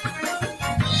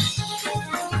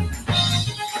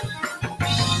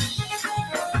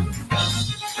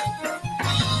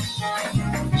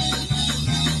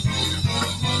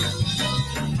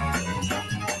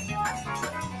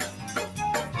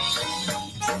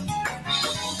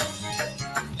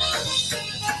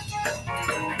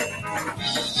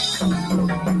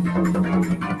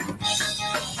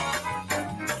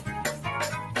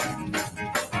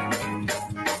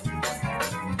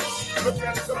 Look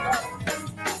at somebody.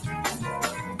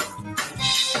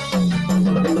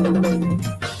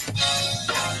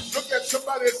 Look at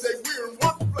somebody and say, we're in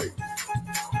one place,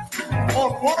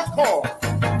 on one accord.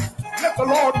 Let the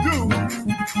Lord do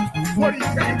what He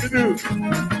came to do.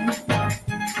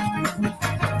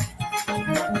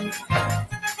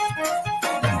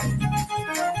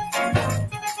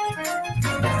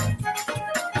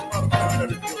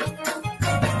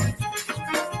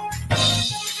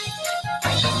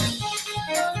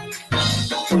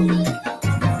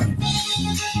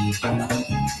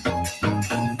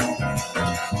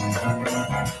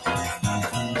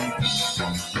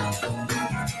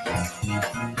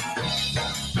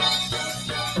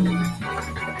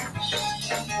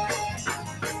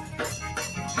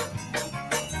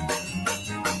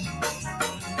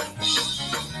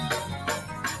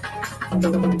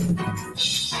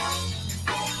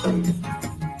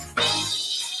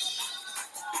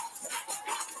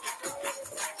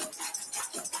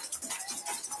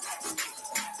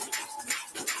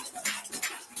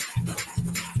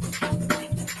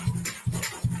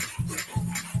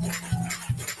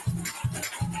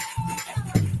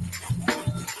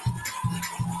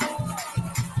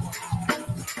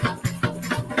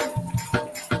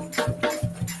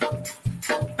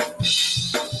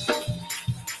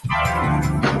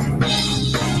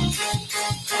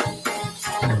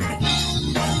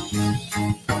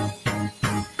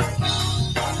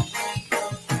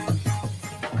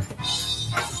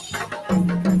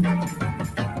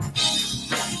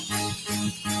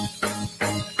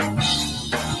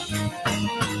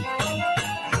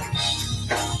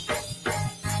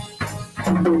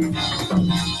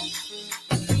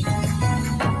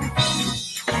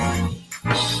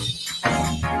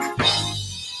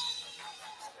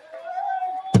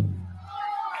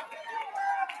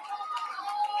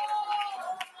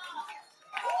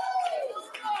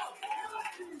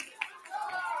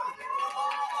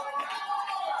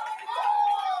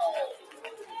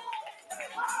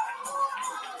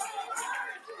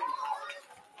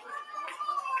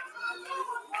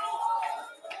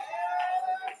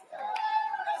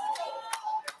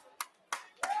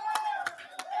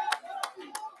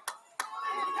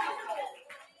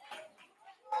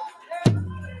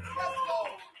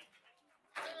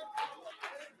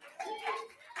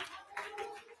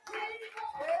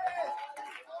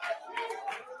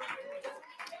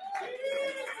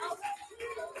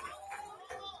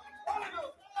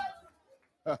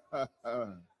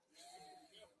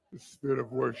 The spirit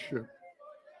of worship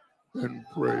and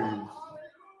praise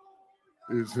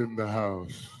is in the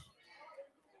house.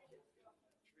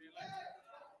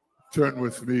 Turn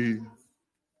with me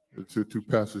to two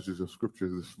passages of scripture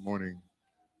this morning.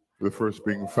 The first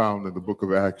being found in the book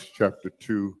of Acts, chapter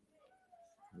 2,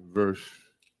 verse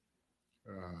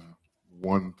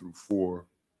 1 through 4.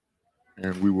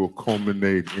 And we will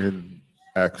culminate in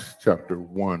Acts chapter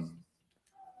 1,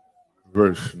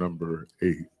 verse number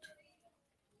 8.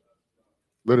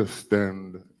 Let us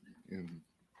stand in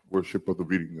worship of the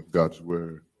reading of God's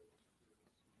word.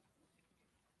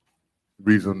 It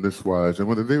reads on this wise, and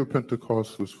when the day of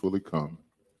Pentecost was fully come,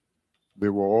 they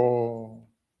were all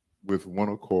with one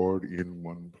accord in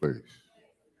one place.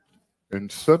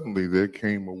 And suddenly there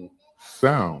came a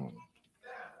sound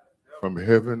from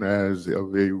heaven as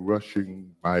of a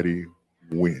rushing mighty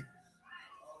wind.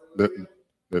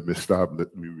 Let me stop,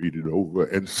 let me read it over.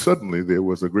 And suddenly there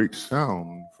was a great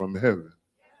sound from heaven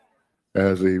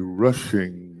as a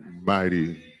rushing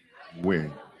mighty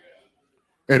wind.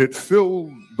 And it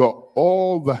filled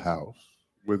all the house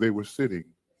where they were sitting.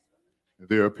 And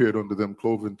there appeared unto them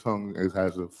cloven tongue as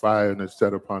has a fire, and it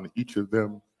sat upon each of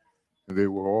them. And they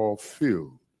were all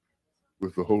filled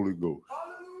with the Holy Ghost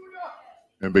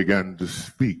and began to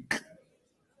speak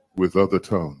with other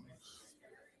tongues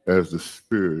as the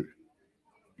Spirit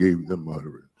gave them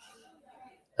utterance.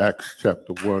 Acts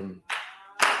chapter 1,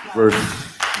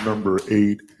 verse number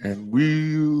 8.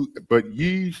 But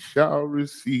ye shall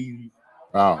receive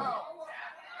power.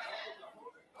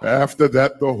 After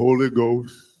that, the Holy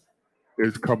Ghost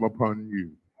is come upon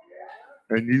you.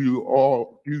 And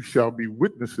you shall be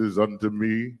witnesses unto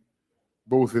me,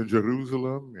 both in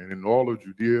Jerusalem and in all of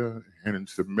Judea and in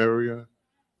Samaria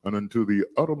and unto the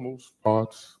uttermost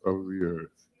parts of the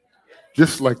earth.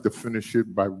 Just like to finish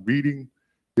it by reading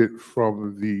it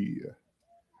from the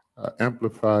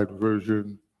Amplified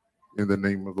Version in the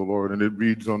name of the Lord. And it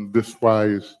reads on this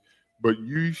wise: but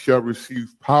ye shall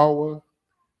receive power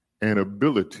and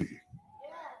ability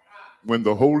when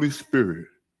the Holy Spirit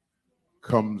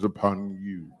comes upon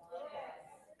you.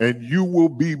 And you will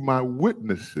be my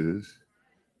witnesses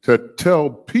to tell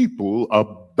people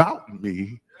about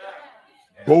me,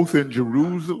 both in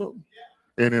Jerusalem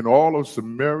and in all of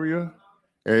Samaria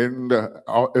and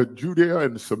Judea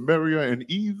and Samaria and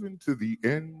even to the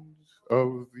ends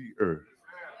of the earth.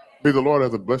 May the Lord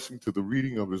have a blessing to the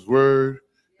reading of his word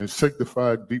and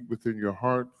sanctify it deep within your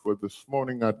heart. For this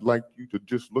morning, I'd like you to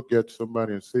just look at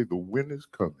somebody and say, the wind is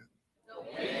coming. The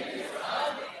wind is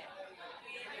coming.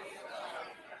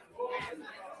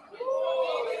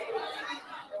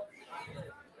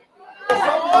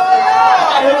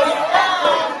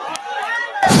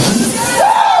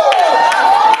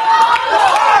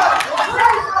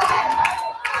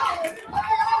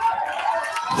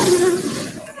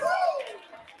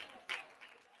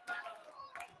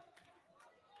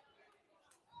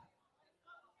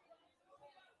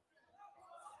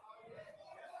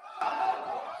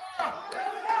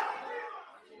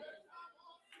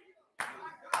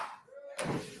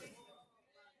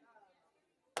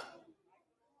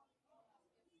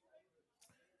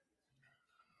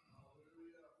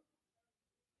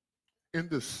 In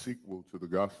this sequel to the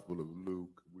Gospel of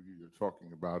Luke, we are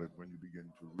talking about it when you begin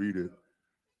to read it.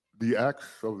 The Acts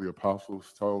of the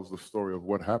Apostles tells the story of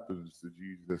what happens to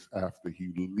Jesus after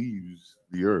he leaves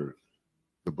the earth.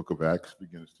 The book of Acts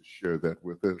begins to share that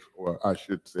with us, or I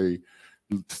should say,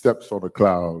 steps on a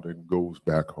cloud and goes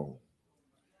back home.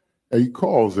 And he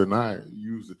calls, and I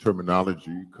use the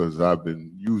terminology because I've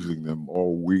been using them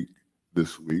all week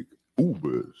this week,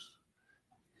 Ubers.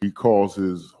 He calls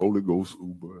his Holy Ghost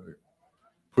Uber,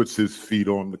 puts his feet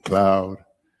on the cloud,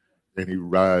 and he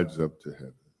rides up to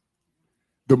heaven.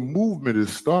 The movement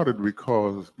is started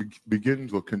because it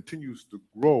begins or continues to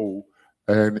grow,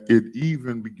 and it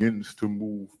even begins to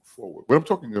move forward. When I'm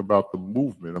talking about the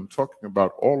movement, I'm talking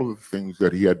about all of the things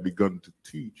that he had begun to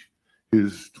teach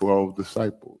his 12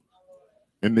 disciples.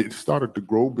 And it started to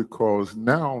grow because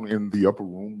now in the upper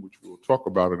room, which we'll talk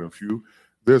about in a few,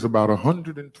 there's about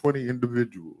 120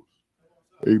 individuals,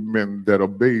 amen, that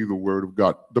obey the word of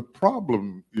God. The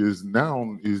problem is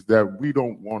now is that we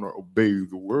don't want to obey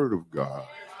the word of God.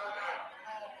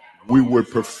 We would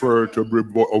prefer to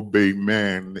obey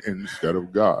man instead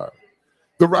of God.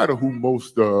 The writer who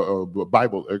most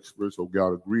Bible experts,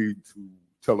 God, agreed to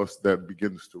tell us that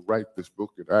begins to write this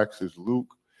book in Acts is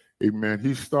Luke. Amen.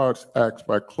 He starts Acts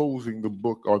by closing the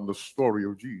book on the story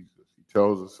of Jesus. He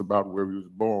tells us about where he was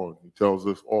born. He tells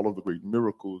us all of the great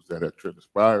miracles that had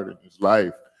transpired in his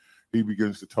life. He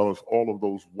begins to tell us all of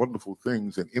those wonderful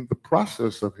things. And in the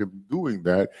process of him doing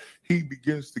that, he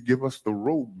begins to give us the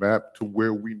roadmap to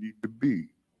where we need to be.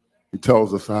 He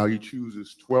tells us how he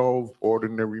chooses 12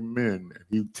 ordinary men. And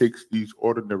he takes these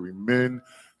ordinary men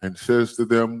and says to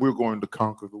them, we're going to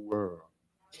conquer the world.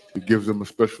 He gives them a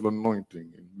special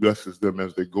anointing and blesses them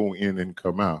as they go in and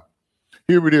come out.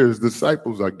 Here it is.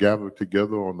 Disciples are gathered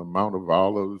together on the Mount of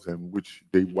Olives, in which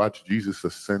they watch Jesus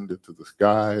ascend into the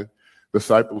sky.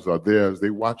 Disciples are there as they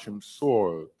watch him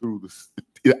soar through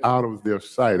out of their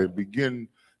sight and begin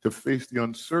to face the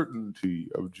uncertainty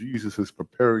of Jesus is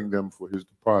preparing them for his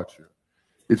departure.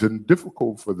 It's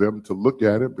difficult for them to look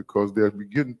at it because they're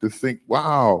beginning to think,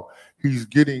 wow, he's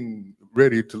getting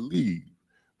ready to leave.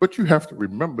 But you have to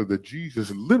remember that Jesus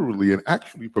literally and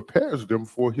actually prepares them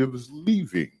for his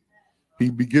leaving. He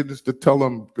begins to tell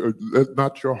them, let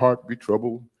not your heart be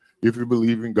troubled. If you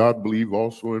believe in God, believe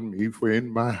also in me, for in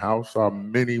my house are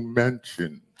many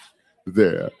mansions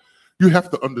there. You have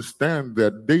to understand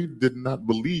that they did not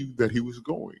believe that he was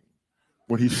going.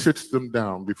 When he sits them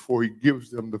down, before he gives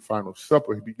them the final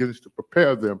supper, he begins to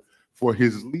prepare them for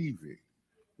his leaving.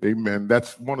 Amen.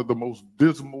 That's one of the most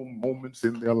dismal moments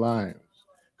in their lives.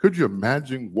 Could you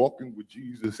imagine walking with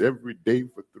Jesus every day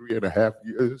for 3.5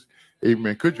 years?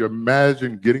 Amen. Could you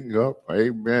imagine getting up?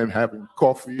 Amen. Having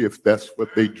coffee, if that's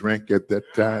what they drank at that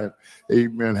time.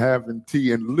 Amen. Having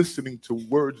tea and listening to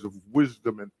words of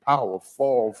wisdom and power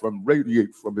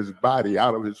radiate from his body,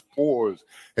 out of his pores,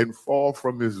 and fall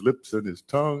from his lips and his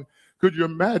tongue. Could you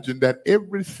imagine that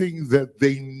everything that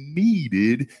they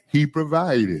needed, he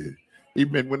provided?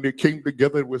 Amen. When they came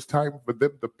together, it was time for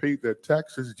them to pay their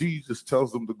taxes. Jesus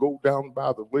tells them to go down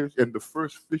by the lake, and the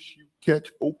first fish you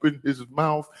catch, open his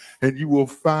mouth, and you will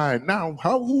find. Now,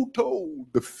 who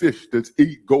told the fish to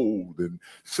eat gold and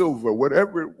silver,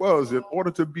 whatever it was, in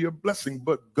order to be a blessing?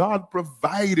 But God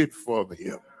provided for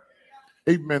him.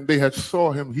 Amen. They had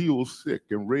saw him heal sick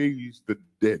and raise the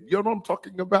dead. You know what I'm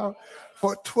talking about?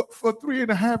 For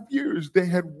 3.5 years, they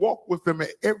had walked with him, and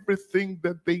everything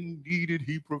that they needed,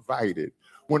 he provided.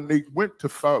 When they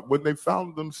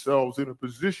found themselves in a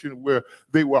position where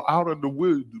they were out in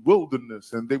the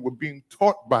wilderness and they were being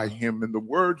taught by him, and the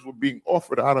words were being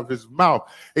offered out of his mouth.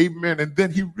 Amen. And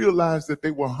then he realized that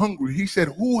they were hungry. He said,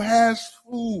 "Who has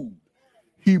food?"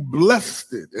 He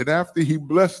blessed it. And after he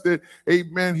blessed it,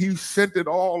 amen, he sent it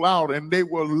all out. And there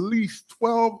were at least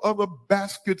 12 other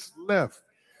baskets left.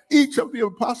 Each of the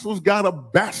apostles got a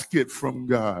basket from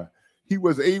God. He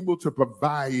was able to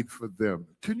provide for them.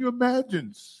 Can you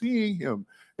imagine seeing him?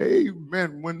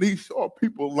 Amen. When he saw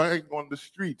people laying on the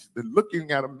streets and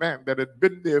looking at a man that had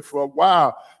been there for a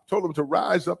while, told him to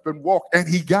rise up and walk, and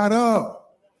he got up.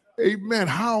 Amen.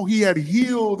 How he had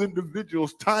healed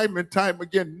individuals time and time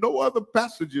again. No other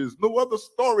passages, no other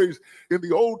stories in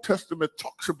the Old Testament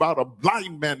talks about a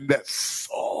blind man that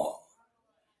saw.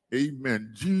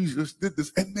 Amen. Jesus did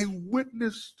this, and they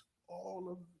witnessed all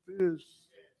of this.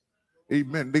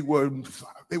 Amen. They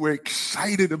were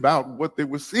excited about what they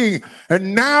were seeing.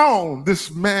 And now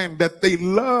this man that they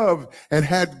loved and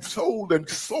had sold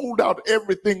out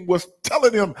everything was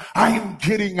telling them, "I am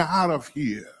getting out of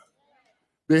here."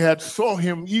 They had saw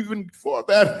him even before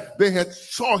that. They had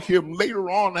saw him later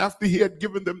on after he had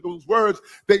given them those words.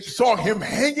 They saw him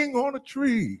hanging on a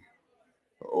tree.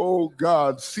 Oh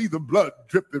God, see the blood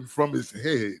dripping from his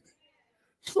head.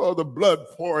 Saw the blood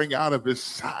pouring out of his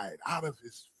side, out of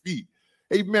his feet.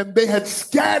 Amen. They had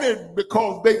scattered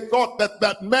because they thought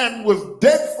that man was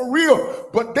dead for real.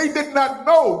 But they did not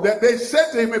know that they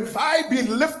said to him, "If I be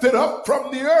lifted up from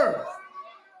the earth,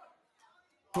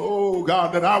 oh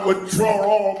God, that I would draw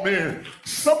all men."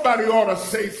 Somebody ought to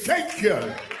say thank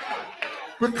you.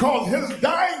 Because his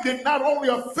dying did not only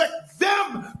affect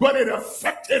them, but it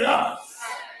affected us.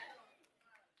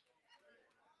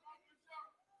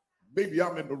 Maybe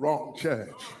I'm in the wrong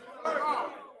church.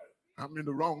 I'm in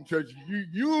the wrong church.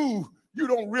 You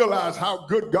don't realize how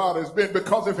good God has been,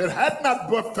 because if it had not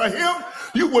been for him,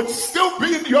 you would still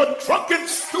be in your drunken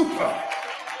stupor.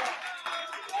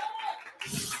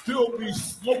 Still be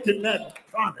smoking that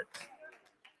chronic.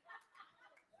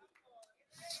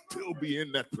 Still be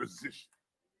in that position.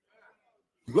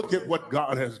 Look at what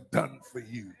God has done for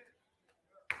you.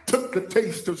 Took the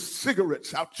taste of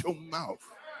cigarettes out your mouth.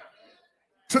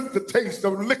 Took the taste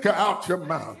of liquor out your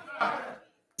mouth.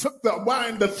 Took the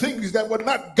wine, the things that were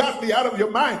not godly out of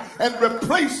your mind, and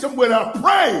replaced them with our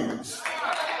praise.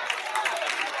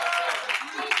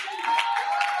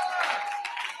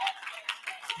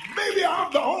 Maybe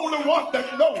I'm the only one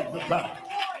that knows about it.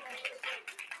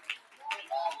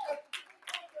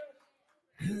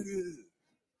 It is.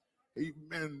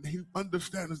 Amen. He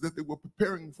understands that they were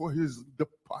preparing for his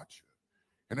departure.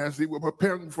 And as they were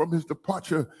preparing from his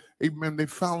departure, amen, they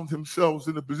found themselves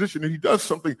in a position, and he does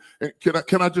something. And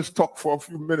can I just talk for a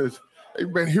few minutes?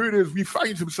 Amen. Here it is. He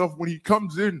finds himself when he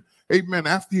comes in, amen,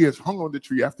 after he has hung on the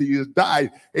tree, after he has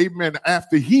died, amen,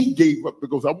 after he gave up the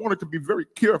ghost. I wanted to be very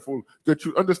careful that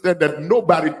you understand that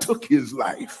nobody took his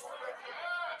life.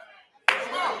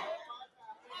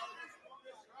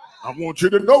 I want you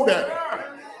to know that.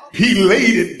 He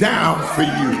laid it down for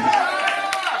you.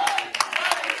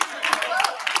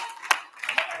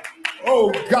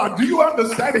 Oh God, do you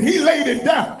understand it? He laid it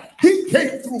down. He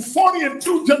came through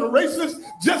 42 generations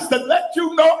just to let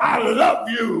you know I love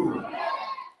you.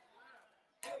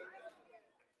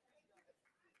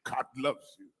 God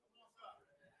loves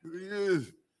you.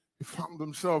 He found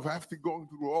himself after going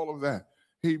through all of that.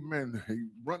 amen,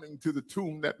 running to the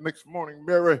tomb that next morning.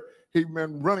 Mary,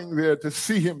 amen, running there to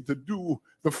see him, to do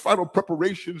the final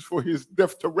preparations for his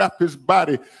death, to wrap his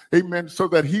body, amen, so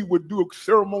that he would do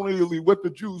ceremonially what the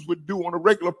Jews would do on a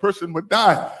regular person would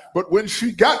die. But when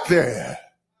she got there,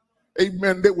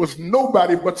 amen, there was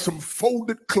nobody but some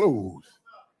folded clothes.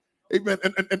 Amen.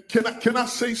 And can I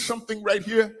say something right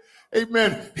here?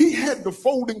 Amen. He had the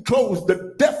folding clothes,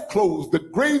 the death clothes, the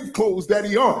grave clothes that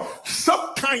he on.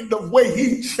 Some kind of way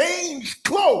he changed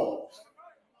clothes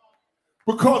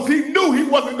because he knew he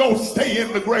wasn't going to stay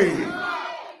in the grave.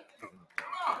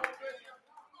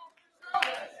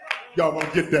 Y'all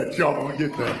gonna get that. Y'all gonna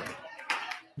get that.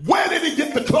 Where did he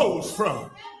get the clothes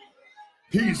from?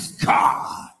 He's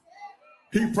God.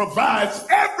 He provides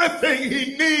everything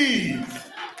he needs.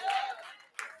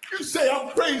 You say I'm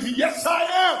crazy. Yes, I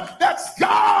am. That's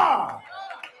God.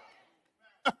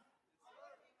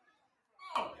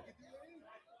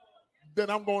 Then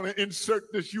I'm going to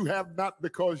insert this. You have not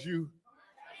because you.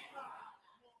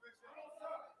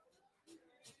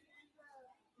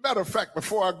 Matter of fact,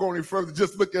 before I go any further,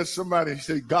 just look at somebody and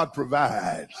say, God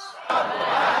provides.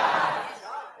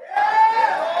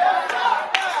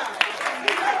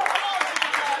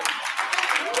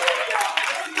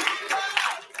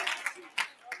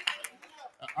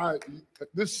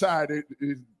 This side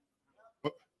is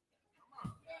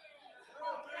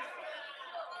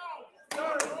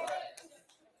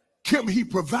Kim, he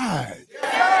provides.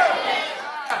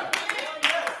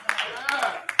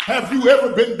 Have you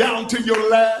ever been down to your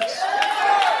last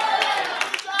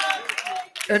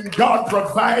and God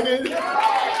provided?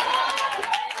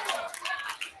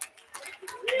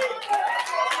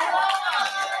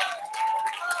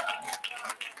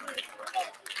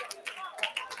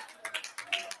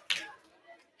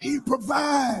 He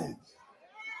provides.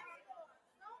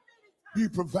 He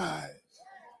provides.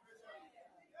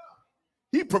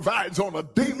 He provides on a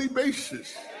daily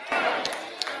basis.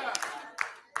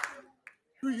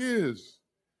 Here he is.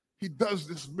 He does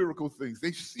this miracle things.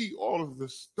 They see all of the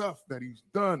stuff that he's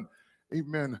done.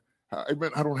 Amen.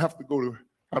 Amen. I don't have to go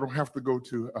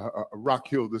to Rock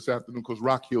Hill this afternoon because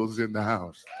Rock Hill is in the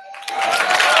house.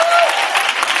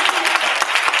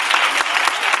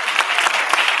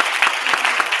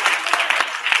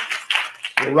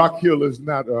 Well, Rock Hill is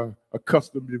not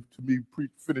accustomed to me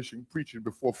finishing preaching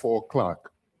before 4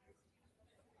 o'clock.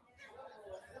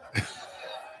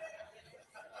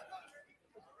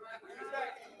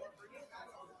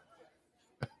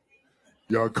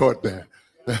 Y'all caught that.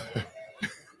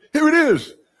 Here it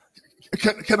is.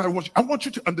 I want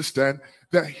you to understand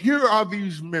that here are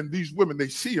these men, these women, they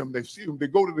see him, they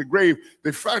go to the grave,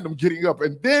 they find him getting up,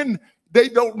 and then they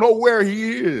don't know where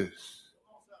he is.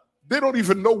 They don't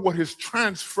even know what his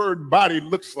transferred body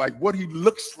looks like, what he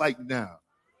looks like now,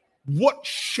 what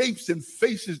shapes and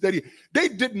faces they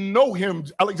didn't know him,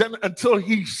 Alexander, until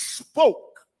he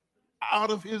spoke out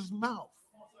of his mouth.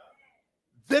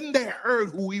 Then they heard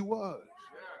who he was.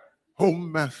 Oh,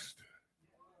 Master.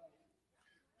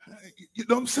 You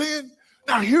know what I'm saying?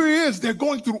 Now, here he is. They're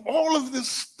going through all of this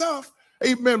stuff.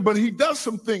 Amen. But he does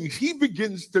some things. He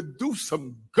begins to do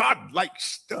some godlike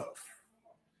stuff.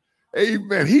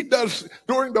 Amen. He does,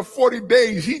 during the 40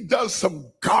 days, he does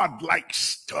some godlike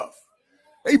stuff.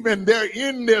 Amen. They're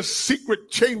in their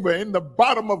secret chamber in the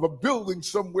bottom of a building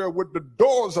somewhere where the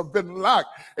doors have been locked.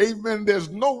 Amen. There's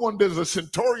no one. There's a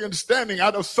centurion standing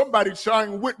out of somebody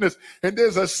showing witness. And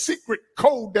there's a secret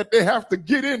code that they have to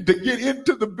get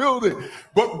into the building.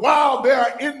 But while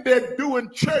they're in there doing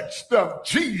church stuff,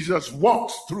 Jesus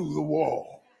walks through the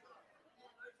wall.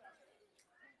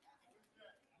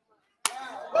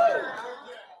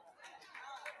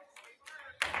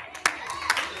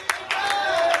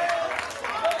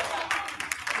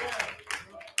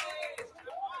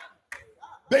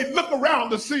 They look around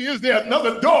to see, is there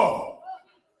another door?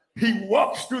 He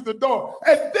walks through the door.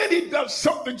 And then he does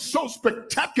something so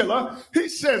spectacular. He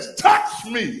says, touch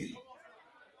me.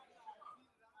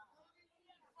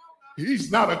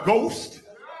 He's not a ghost.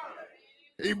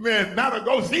 Amen. Not a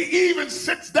ghost. He even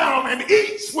sits down and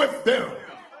eats with them.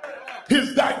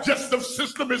 His digestive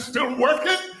system is still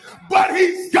working, but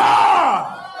he's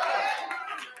God.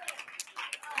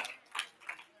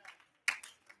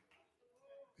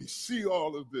 You see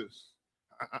all of this.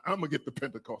 I'm going to get the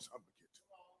Pentecost. I'm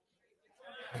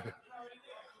going to get to it.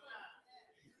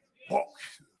 He walks.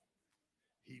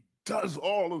 He does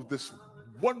all of this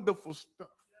wonderful stuff.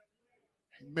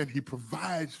 Amen. He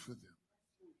provides for them.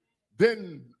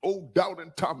 Then old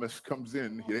Doubting Thomas comes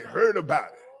in. They heard about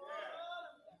it.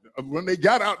 When they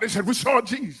got out, they said, we saw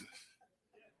Jesus.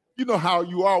 You know how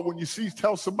you are when you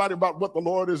tell somebody about what the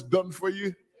Lord has done for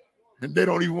you. And they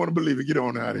don't even want to believe it. Get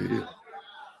on out of here.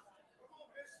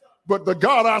 But the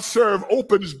God I serve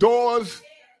opens doors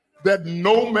that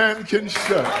no man can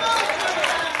shut.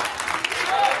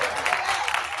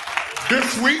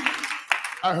 This week,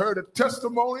 I heard a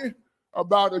testimony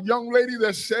about a young lady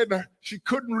that said she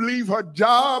couldn't leave her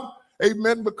job,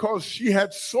 amen, because she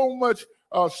had so much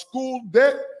school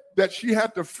debt that she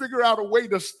had to figure out a way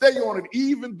to stay on it,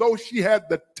 even though she had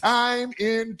the time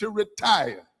in to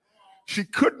retire. She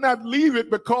could not leave it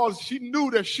because she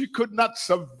knew that she could not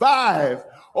survive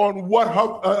on what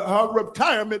her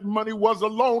retirement money was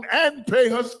alone and pay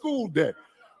her school debt.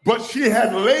 But she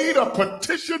had laid a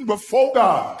petition before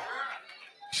God.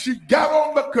 She got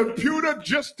on the computer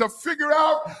just to figure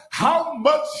out how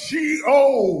much she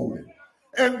owed.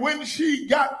 And when she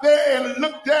got there and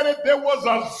looked at it, there was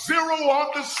a 0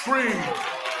 on the screen.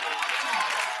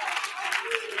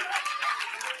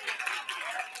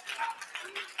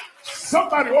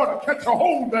 Somebody ought to catch a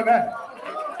hold of that.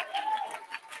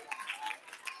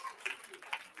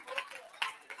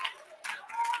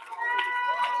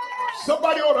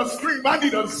 Somebody ought to scream, I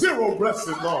need a 0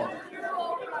 blessing, Lord.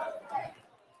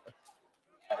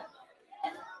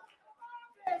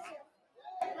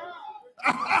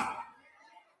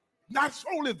 Not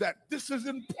only that, this is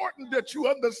important that you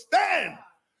understand.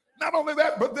 Not only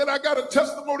that, but then I got a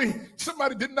testimony.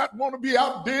 Somebody did not want to be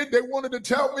outdid. They wanted to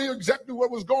tell me exactly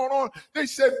what was going on. They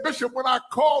said, Bishop, when I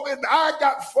called in, I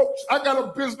got folks, I got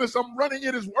a business, I'm running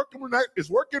it, it's working right,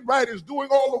 it's doing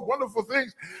all the wonderful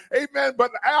things. Amen.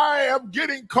 But I am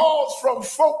getting calls from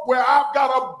folk where I've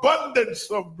got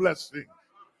abundance of blessing.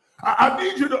 I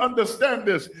need you to understand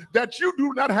this, that you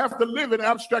do not have to live in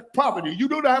abstract poverty. You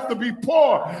do not have to be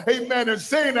poor, amen, and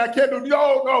saying I can't do,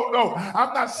 no.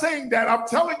 I'm not saying that. I'm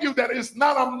telling you that it's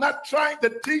not, I'm not trying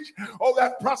to teach,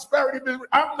 that prosperity.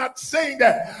 I'm not saying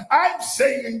that. I'm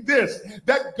saying this,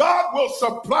 that God will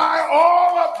supply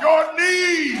all of your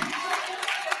needs.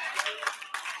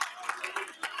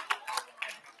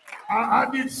 I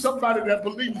need somebody that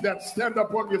believes that. Stand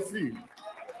up on your feet.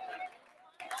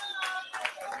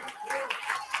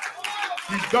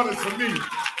 He's done it for me.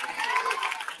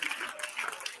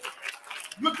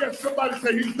 Look at somebody and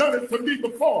say, he's done it for me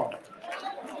before.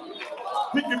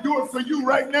 He can do it for you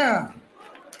right now.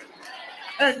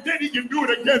 And then he can do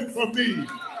it again for me.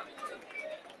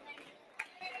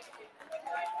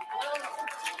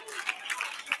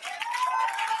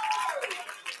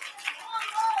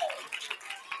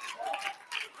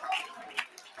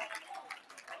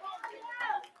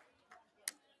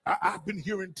 I've been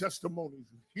hearing testimonies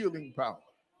of healing power.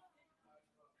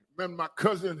 Amen. My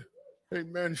cousin,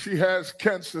 amen, she has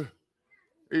cancer.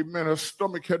 Amen. Her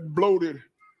stomach had bloated.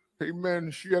 Amen.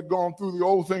 She had gone through the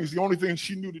old things. The only thing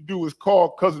she knew to do was call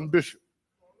Cousin Bishop.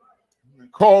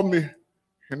 Called me,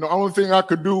 and the only thing I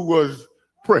could do was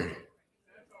pray.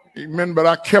 Amen. But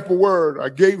I kept a word. I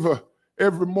gave her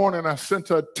every morning. I sent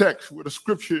her a text with a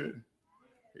scripture.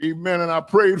 Amen. And I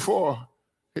prayed for her.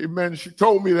 Amen. She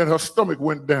told me that her stomach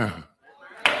went down.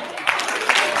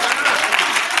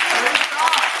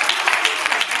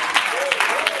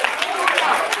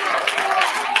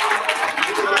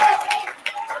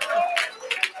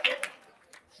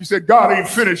 She said, God ain't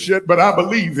finished yet, but I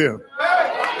believe him.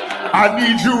 I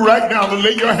need you right now to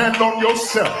lay your hand on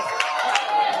yourself.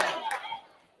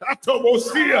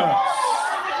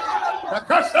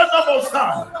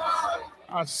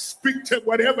 I speak to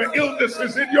whatever illness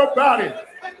is in your body.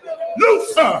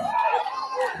 Loose her.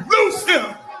 Loose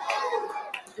him.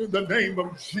 In the name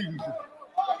of Jesus.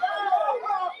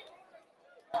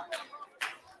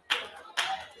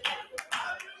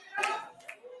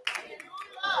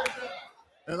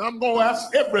 And I'm going to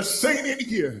ask every saint in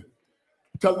here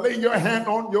to lay your hand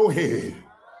on your head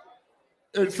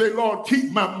and say, Lord,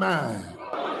 keep my mind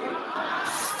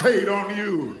stayed on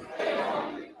you.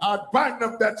 I bind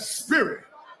up that spirit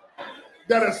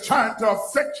that is trying to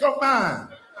affect your mind.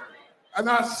 And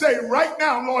I say right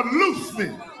now, Lord, loose me.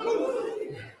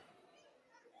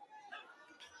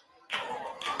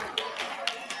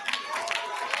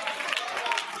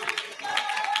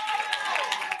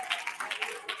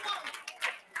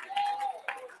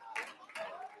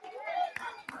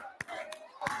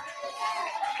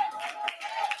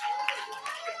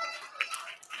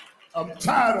 I'm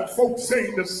tired of folks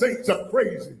saying the saints are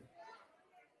crazy.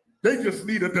 They just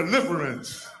need a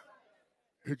deliverance.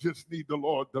 They just need the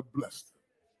Lord to bless them.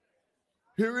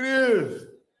 Here it is.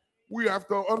 We have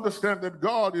to understand that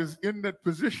God is in that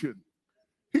position.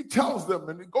 He tells them,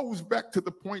 and it goes back to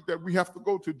the point that we have to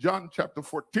go to John chapter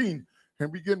 14.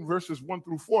 and begin verses 1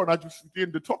 through 4, and I just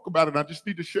begin to talk about it. I just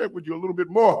need to share with you a little bit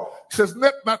more. It says,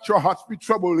 let not your hearts be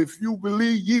troubled. If you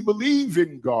believe, ye believe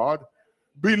in God,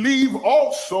 believe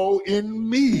also in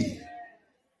me.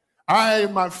 I'm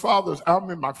in my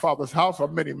father's house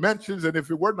of many mansions, and if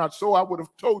it were not so, I would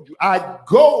have told you. I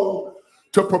go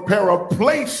to prepare a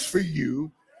place for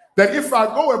you, that if I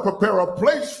go and prepare a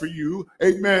place for you,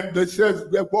 amen, that says,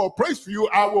 for a place for you,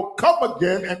 I will come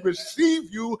again and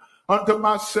receive you unto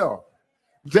myself,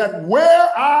 that where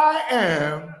I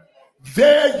am,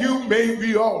 there you may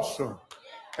be also.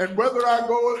 And whether I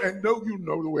go and know you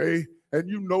know the way, and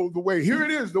you know the way. Here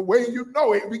it is, the way you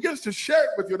know it. It begins to share it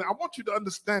with you. Now, I want you to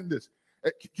understand this.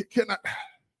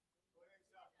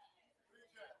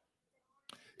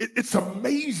 It's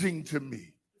amazing to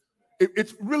me.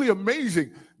 It's really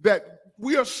amazing that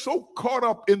we are so caught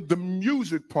up in the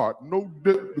music part,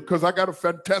 because I got a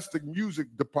fantastic music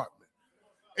department.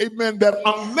 Amen. That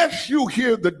unless you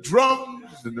hear the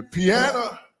drums and the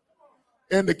piano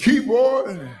and the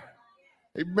keyboard,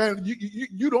 amen,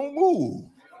 you don't move.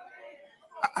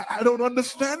 I don't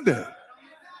understand that.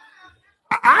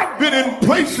 I've been in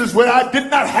places where I did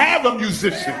not have a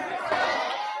musician.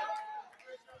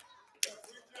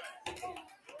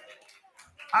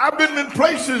 I've been in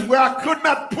places where I could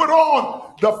not put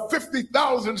on the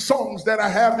 50,000 songs that I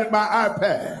have in my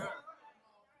iPad.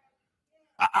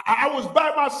 I was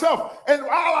by myself, and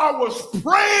while I was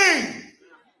praying,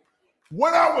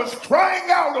 when I was crying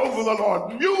out over the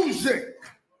Lord, music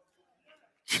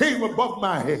came above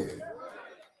my head.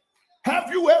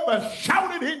 Have you ever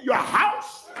shouted in your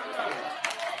house?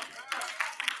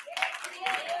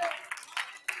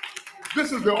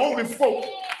 This is the only folk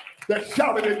that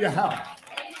shouted in your house.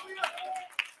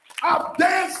 I've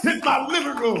danced in my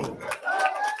living room.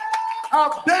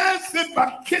 I've danced in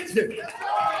my kitchen.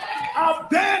 I've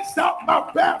danced out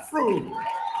my bathroom,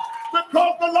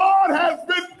 because the Lord has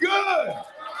been good.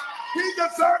 He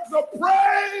deserves a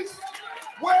praise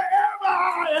wherever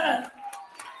I am.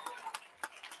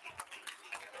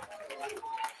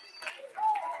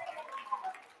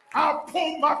 I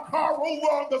pulled my car over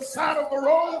on the side of the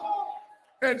road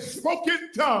and spoke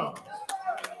in tongues.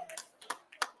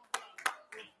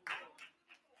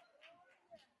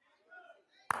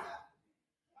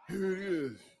 Here it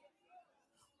is.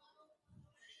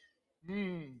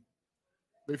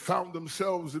 They found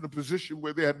themselves in a position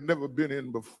where they had never been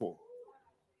in before.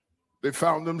 They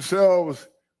found themselves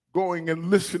going and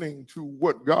listening to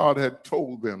what God had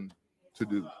told them to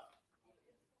do.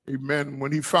 Amen.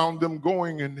 When he found them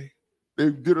going, and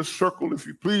they did a circle, if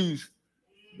you please,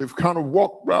 they've kind of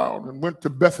walked around and went to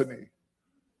Bethany.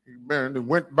 Amen. And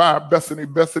went by Bethany.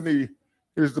 Bethany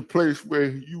is the place where,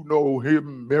 you know,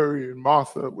 him, Mary, and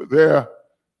Martha were there,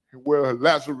 where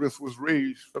Lazarus was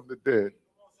raised from the dead.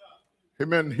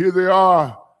 Amen. Here they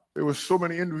are. There were so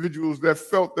many individuals that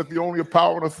felt that the only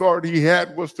power and authority he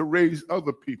had was to raise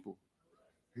other people.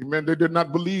 Amen. They did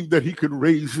not believe that he could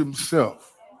raise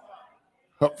himself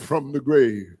up from the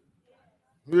grave.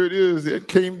 Here it is. It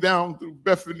came down through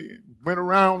Bethany, went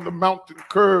around the mountain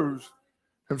curves,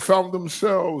 and found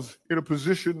themselves in a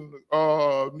position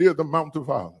near the Mount of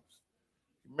Olives.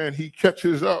 Man, he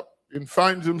catches up and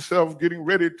finds himself getting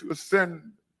ready to ascend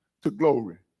to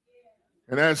glory.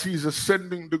 And as he's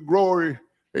ascending to glory,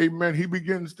 amen, he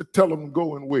begins to tell them,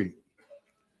 go and wait.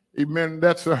 Amen.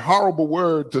 That's a horrible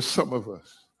word to some of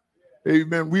us.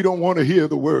 Amen. We don't want to hear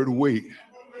the word wait.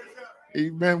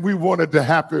 Amen. We want it to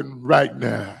happen right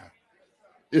now.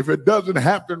 If it doesn't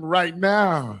happen right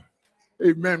now,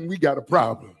 amen, we got a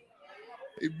problem.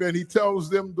 Amen. He tells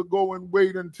them to go and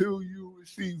wait until you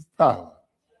receive power.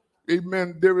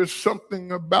 Amen. There is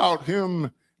something about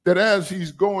him that as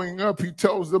he's going up, he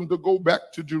tells them to go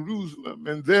back to Jerusalem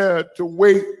and there to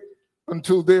wait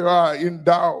until they are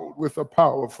endowed with a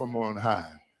power from on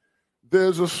high.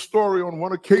 There's a story on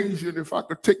one occasion, if I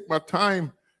could take my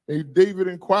time, David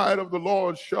inquired of the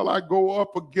Lord, shall I go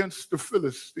up against the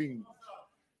Philistines?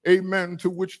 Amen. To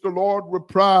which the Lord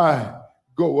replied,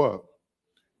 go up.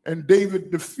 And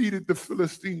David defeated the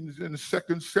Philistines in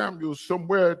 2 Samuel,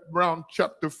 somewhere around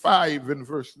chapter 5 and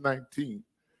verse 19.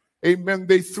 Amen.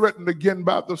 They threatened again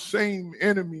by the same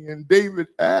enemy, and David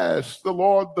asked the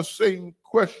Lord the same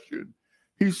question.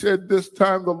 He said, this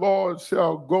time the Lord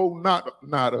shall go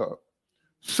not up.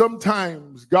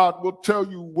 Sometimes God will tell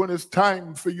you when it's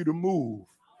time for you to move,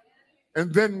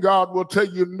 and then God will tell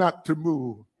you not to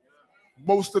move.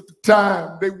 Most of the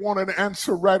time, they want an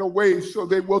answer right away, so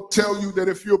they will tell you that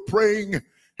if you're praying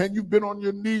and you've been on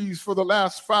your knees for the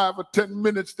last 5 or 10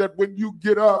 minutes, that when you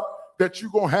get up, that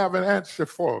you're going to have an answer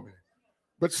for me.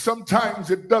 But sometimes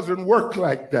it doesn't work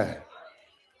like that.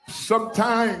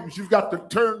 Sometimes you've got to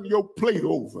turn your plate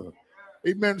over.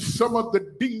 Amen. Some of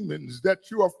the demons that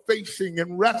you are facing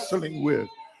and wrestling with,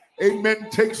 amen,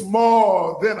 takes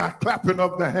more than a clapping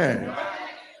of the hand.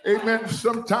 Amen.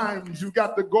 Sometimes you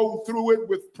got to go through it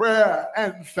with prayer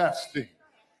and fasting.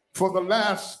 For the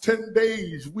last 10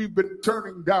 days, we've been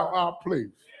turning down our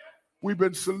plates. We've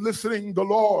been soliciting the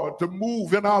Lord to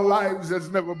move in our lives as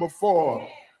never before.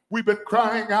 We've been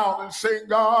crying out and saying,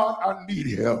 God, I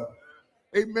need help.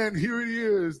 Amen. Here it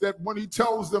is that when he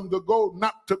tells them to go,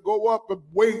 not to go up and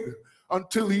wait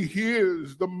until he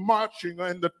hears the marching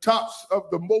and the tops of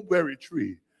the mulberry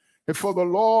tree. And for the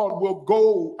Lord will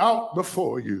go out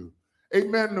before you.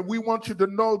 Amen. And we want you to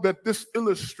know that this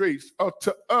illustrates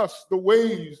to us the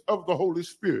ways of the Holy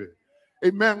Spirit.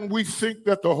 Amen. We think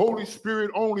that the Holy Spirit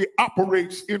only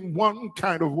operates in one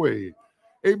kind of way.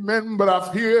 Amen. But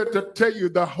I'm here to tell you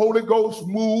the Holy Ghost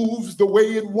moves the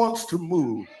way it wants to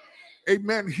move.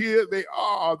 Amen. Here they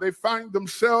are. They find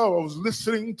themselves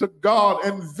listening to God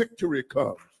and victory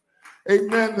comes.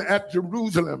 Amen. At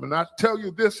Jerusalem. And I tell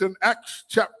you this in Acts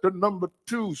chapter number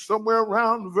 2, somewhere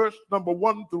around verse number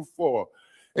 1 through 4.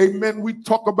 Amen. We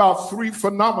talk about three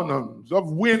phenomenons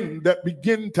of wind that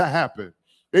begin to happen.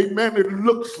 Amen. It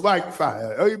looks like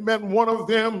fire. Amen. One of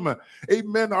them,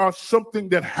 amen, are something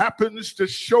that happens to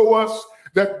show us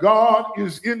that God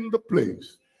is in the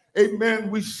place. Amen.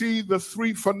 We see the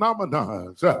three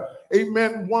phenomena.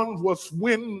 Amen. One was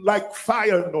wind like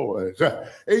fire noise.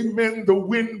 Amen. The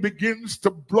wind begins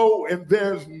to blow and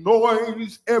there's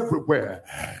noise everywhere.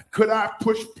 Could I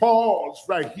push pause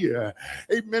right here?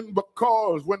 Amen.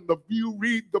 Because when you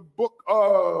read the book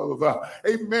of,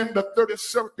 amen, the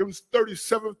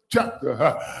 37th chapter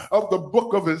of the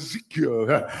book of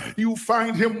Ezekiel, you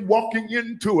find him walking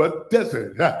into a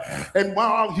desert. And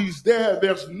while he's there,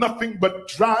 there's nothing but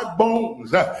dry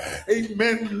bones,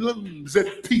 amen, limbs and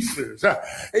pieces,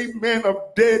 amen, of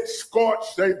dead,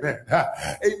 scorched, amen,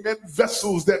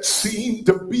 vessels that seem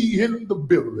to be in the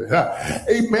building,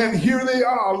 amen. Here they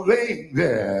are laying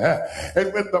there,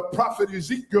 and when the prophet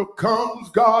Ezekiel comes,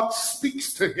 God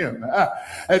speaks to him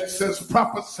and says,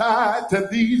 prophesy to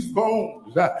these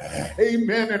bones,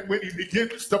 amen. And when he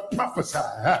begins to prophesy,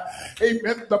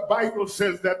 amen, the Bible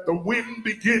says that the wind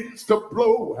begins to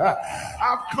blow.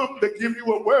 I've come to give you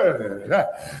a word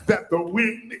that the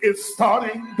wind is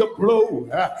starting to blow.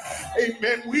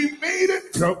 Amen. We made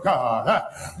it to God.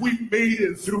 We made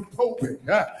it through COVID.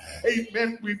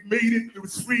 Amen. We've made it through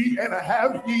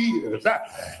 3.5 years.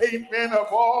 Amen. Of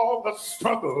all the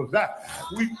struggles.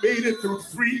 We made it through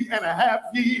 3.5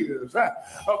 years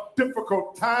of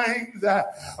difficult times,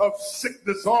 of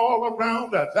sickness all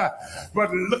around us.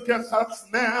 But look at us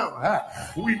now.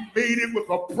 We made it with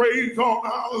a praise on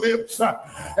our lips,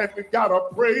 and we got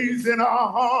a praise in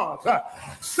our hearts.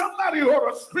 Somebody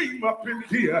ought to scream up in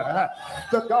here.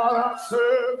 The God I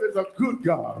serve is a good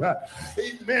God.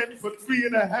 Amen. For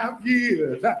 3.5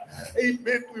 years,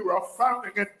 amen, we were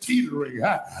founding and teetering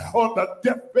on the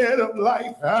deathbed of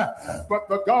life. But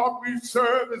the God we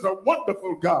serve is a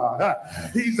wonderful God.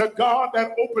 He's a God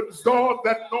that opens doors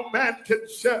that no man can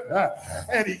shut.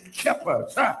 And he kept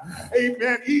us.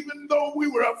 Amen. Even though we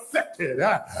were affected,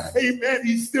 amen,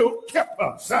 he still kept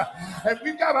us. And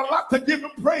we got a lot to give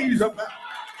him praise about.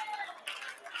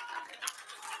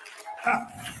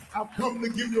 I've come to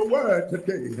give you a word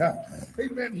today.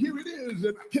 Amen. Here it is.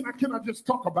 And can I just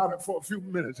talk about it for a few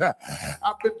minutes?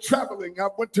 I've been traveling. I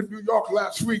went to New York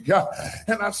last week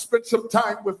and I spent some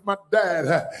time with my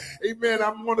dad. Amen.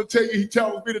 I'm going to tell you, he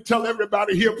tells me to tell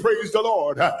everybody here, praise the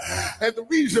Lord. And the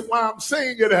reason why I'm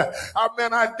saying it,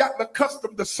 I'd gotten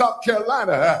accustomed to South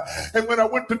Carolina. And when I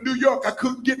went to New York, I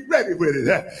couldn't get ready with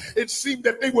it. It seemed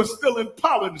that they were still in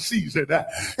pollen season.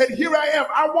 And here I am.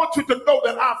 I want you to know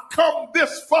that I've come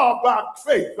this far by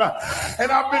faith,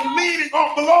 and I've been leaning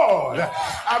on the Lord.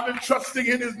 I've been trusting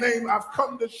in his name. I've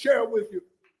come to share with you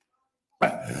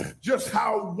just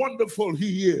how wonderful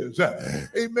he is.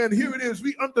 Amen. Here it is.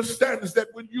 We understand that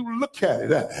when you look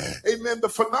at it, amen, the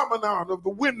phenomenon of the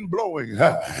wind blowing,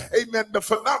 amen, the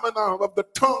phenomenon of the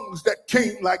tongues that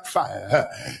came like fire,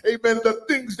 amen, the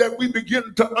things that we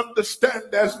begin to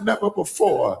understand as never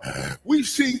before. We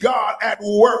see God at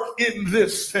work in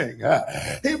this thing.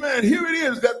 Amen. Here it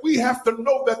is that we have to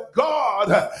know that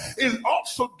God is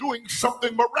also doing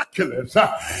something miraculous.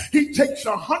 He takes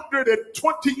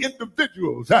 120 individuals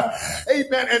individuals,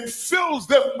 amen, and fills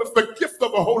them with the gift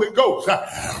of the Holy Ghost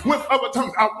with other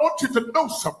tongues. I want you to know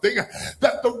something,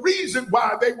 that the reason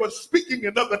why they were speaking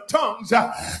in other tongues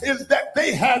is that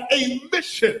they had a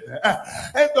mission,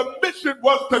 and the mission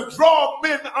was to draw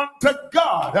men unto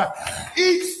God.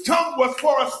 Each tongue was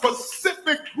for a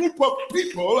specific group of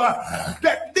people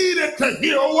that needed to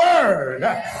hear a word.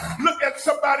 Look at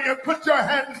somebody and put your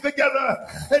hands together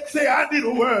and say, I need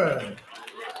a word.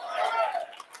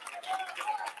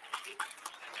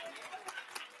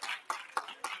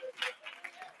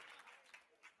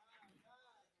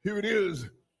 Here it is.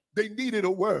 They needed a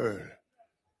word.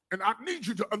 And I need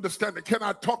you to understand it. Can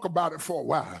I talk about it for a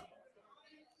while?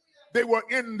 They were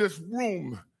in this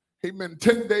room, amen,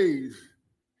 10 days.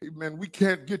 Amen. We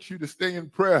can't get you to stay in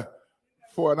prayer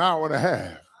for an hour and a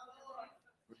half.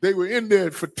 They were in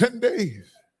there for 10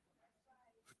 days.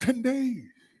 10 days.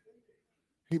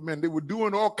 Amen. They were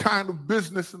doing all kind of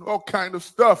business and all kind of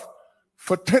stuff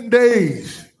for 10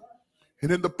 days.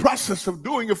 And in the process of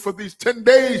doing it for these 10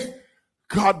 days,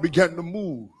 God began to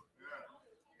move.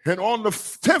 And on the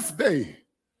 10th day,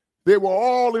 they were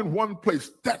all in one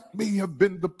place. That may have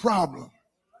been the problem.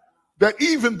 That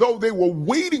even though they were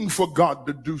waiting for God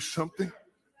to do something,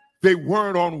 they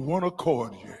weren't on one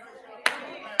accord yet.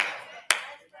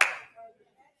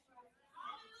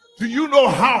 Do you know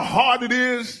how hard it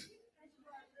is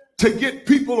to get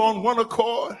people on one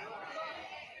accord?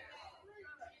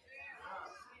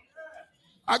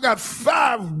 I got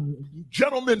 5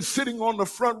 gentlemen sitting on the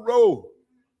front row,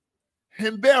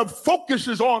 and their focus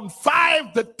is on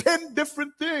 5 to 10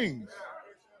 different things.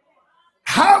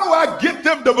 How do I get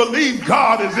them to believe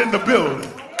God is in the building?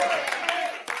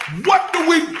 What do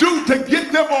we do to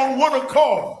get them on one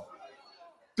accord?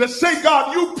 To say,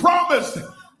 God, you promised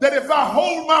that if I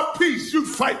hold my peace, you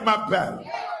fight my battle.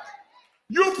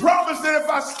 You promised that if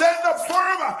I stand up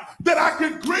firm, that I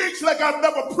can preach like I've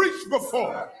never preached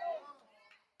before.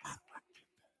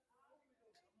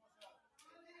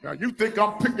 Now, you think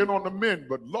I'm picking on the men,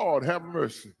 but Lord have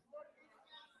mercy.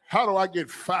 How do I get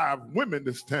 5 women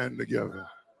to stand together?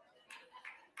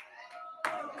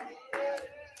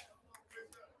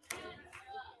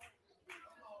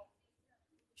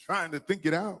 Trying to think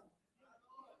it out.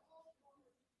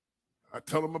 I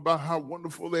tell them about how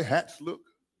wonderful their hats look.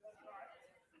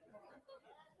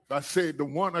 If I say the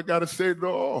one, I got to say the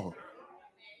all.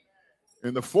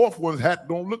 And the 4th one's hat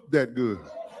don't look that good.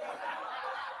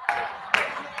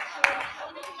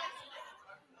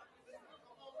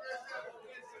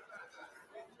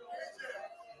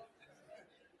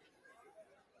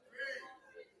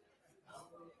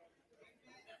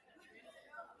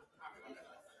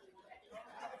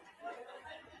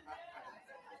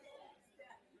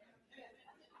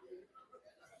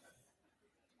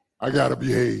 I got to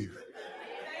behave.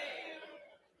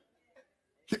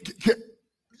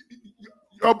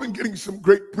 Y'all been getting some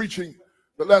great preaching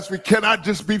the last week. Can I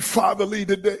just be fatherly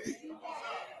today?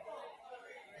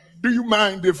 Do you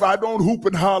mind if I don't hoop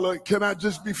and holler? Can I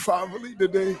just be fatherly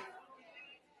today?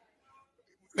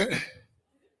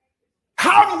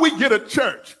 How do we get a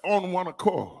church on one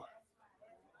accord?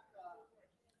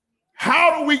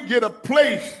 How do we get a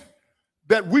place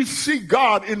that we see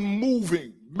God in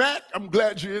moving? Mac, I'm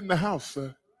glad you're in the house,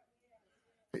 sir.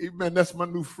 Amen. That's my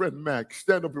new friend, Mac.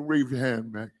 Stand up and wave your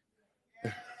hand, Mac.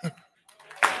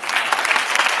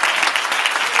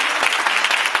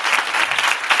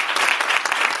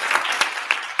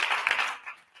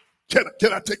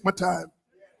 Can I take my time?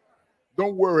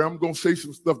 Don't worry, I'm going to say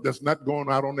some stuff that's not going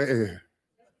out on the air.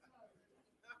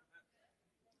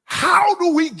 How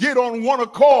do we get on one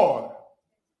accord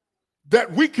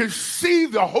that we can see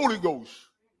the Holy Ghost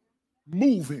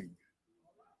moving?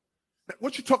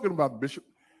 What you talking about, Bishop?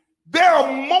 There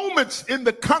are moments in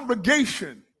the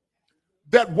congregation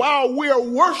that while we are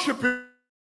worshiping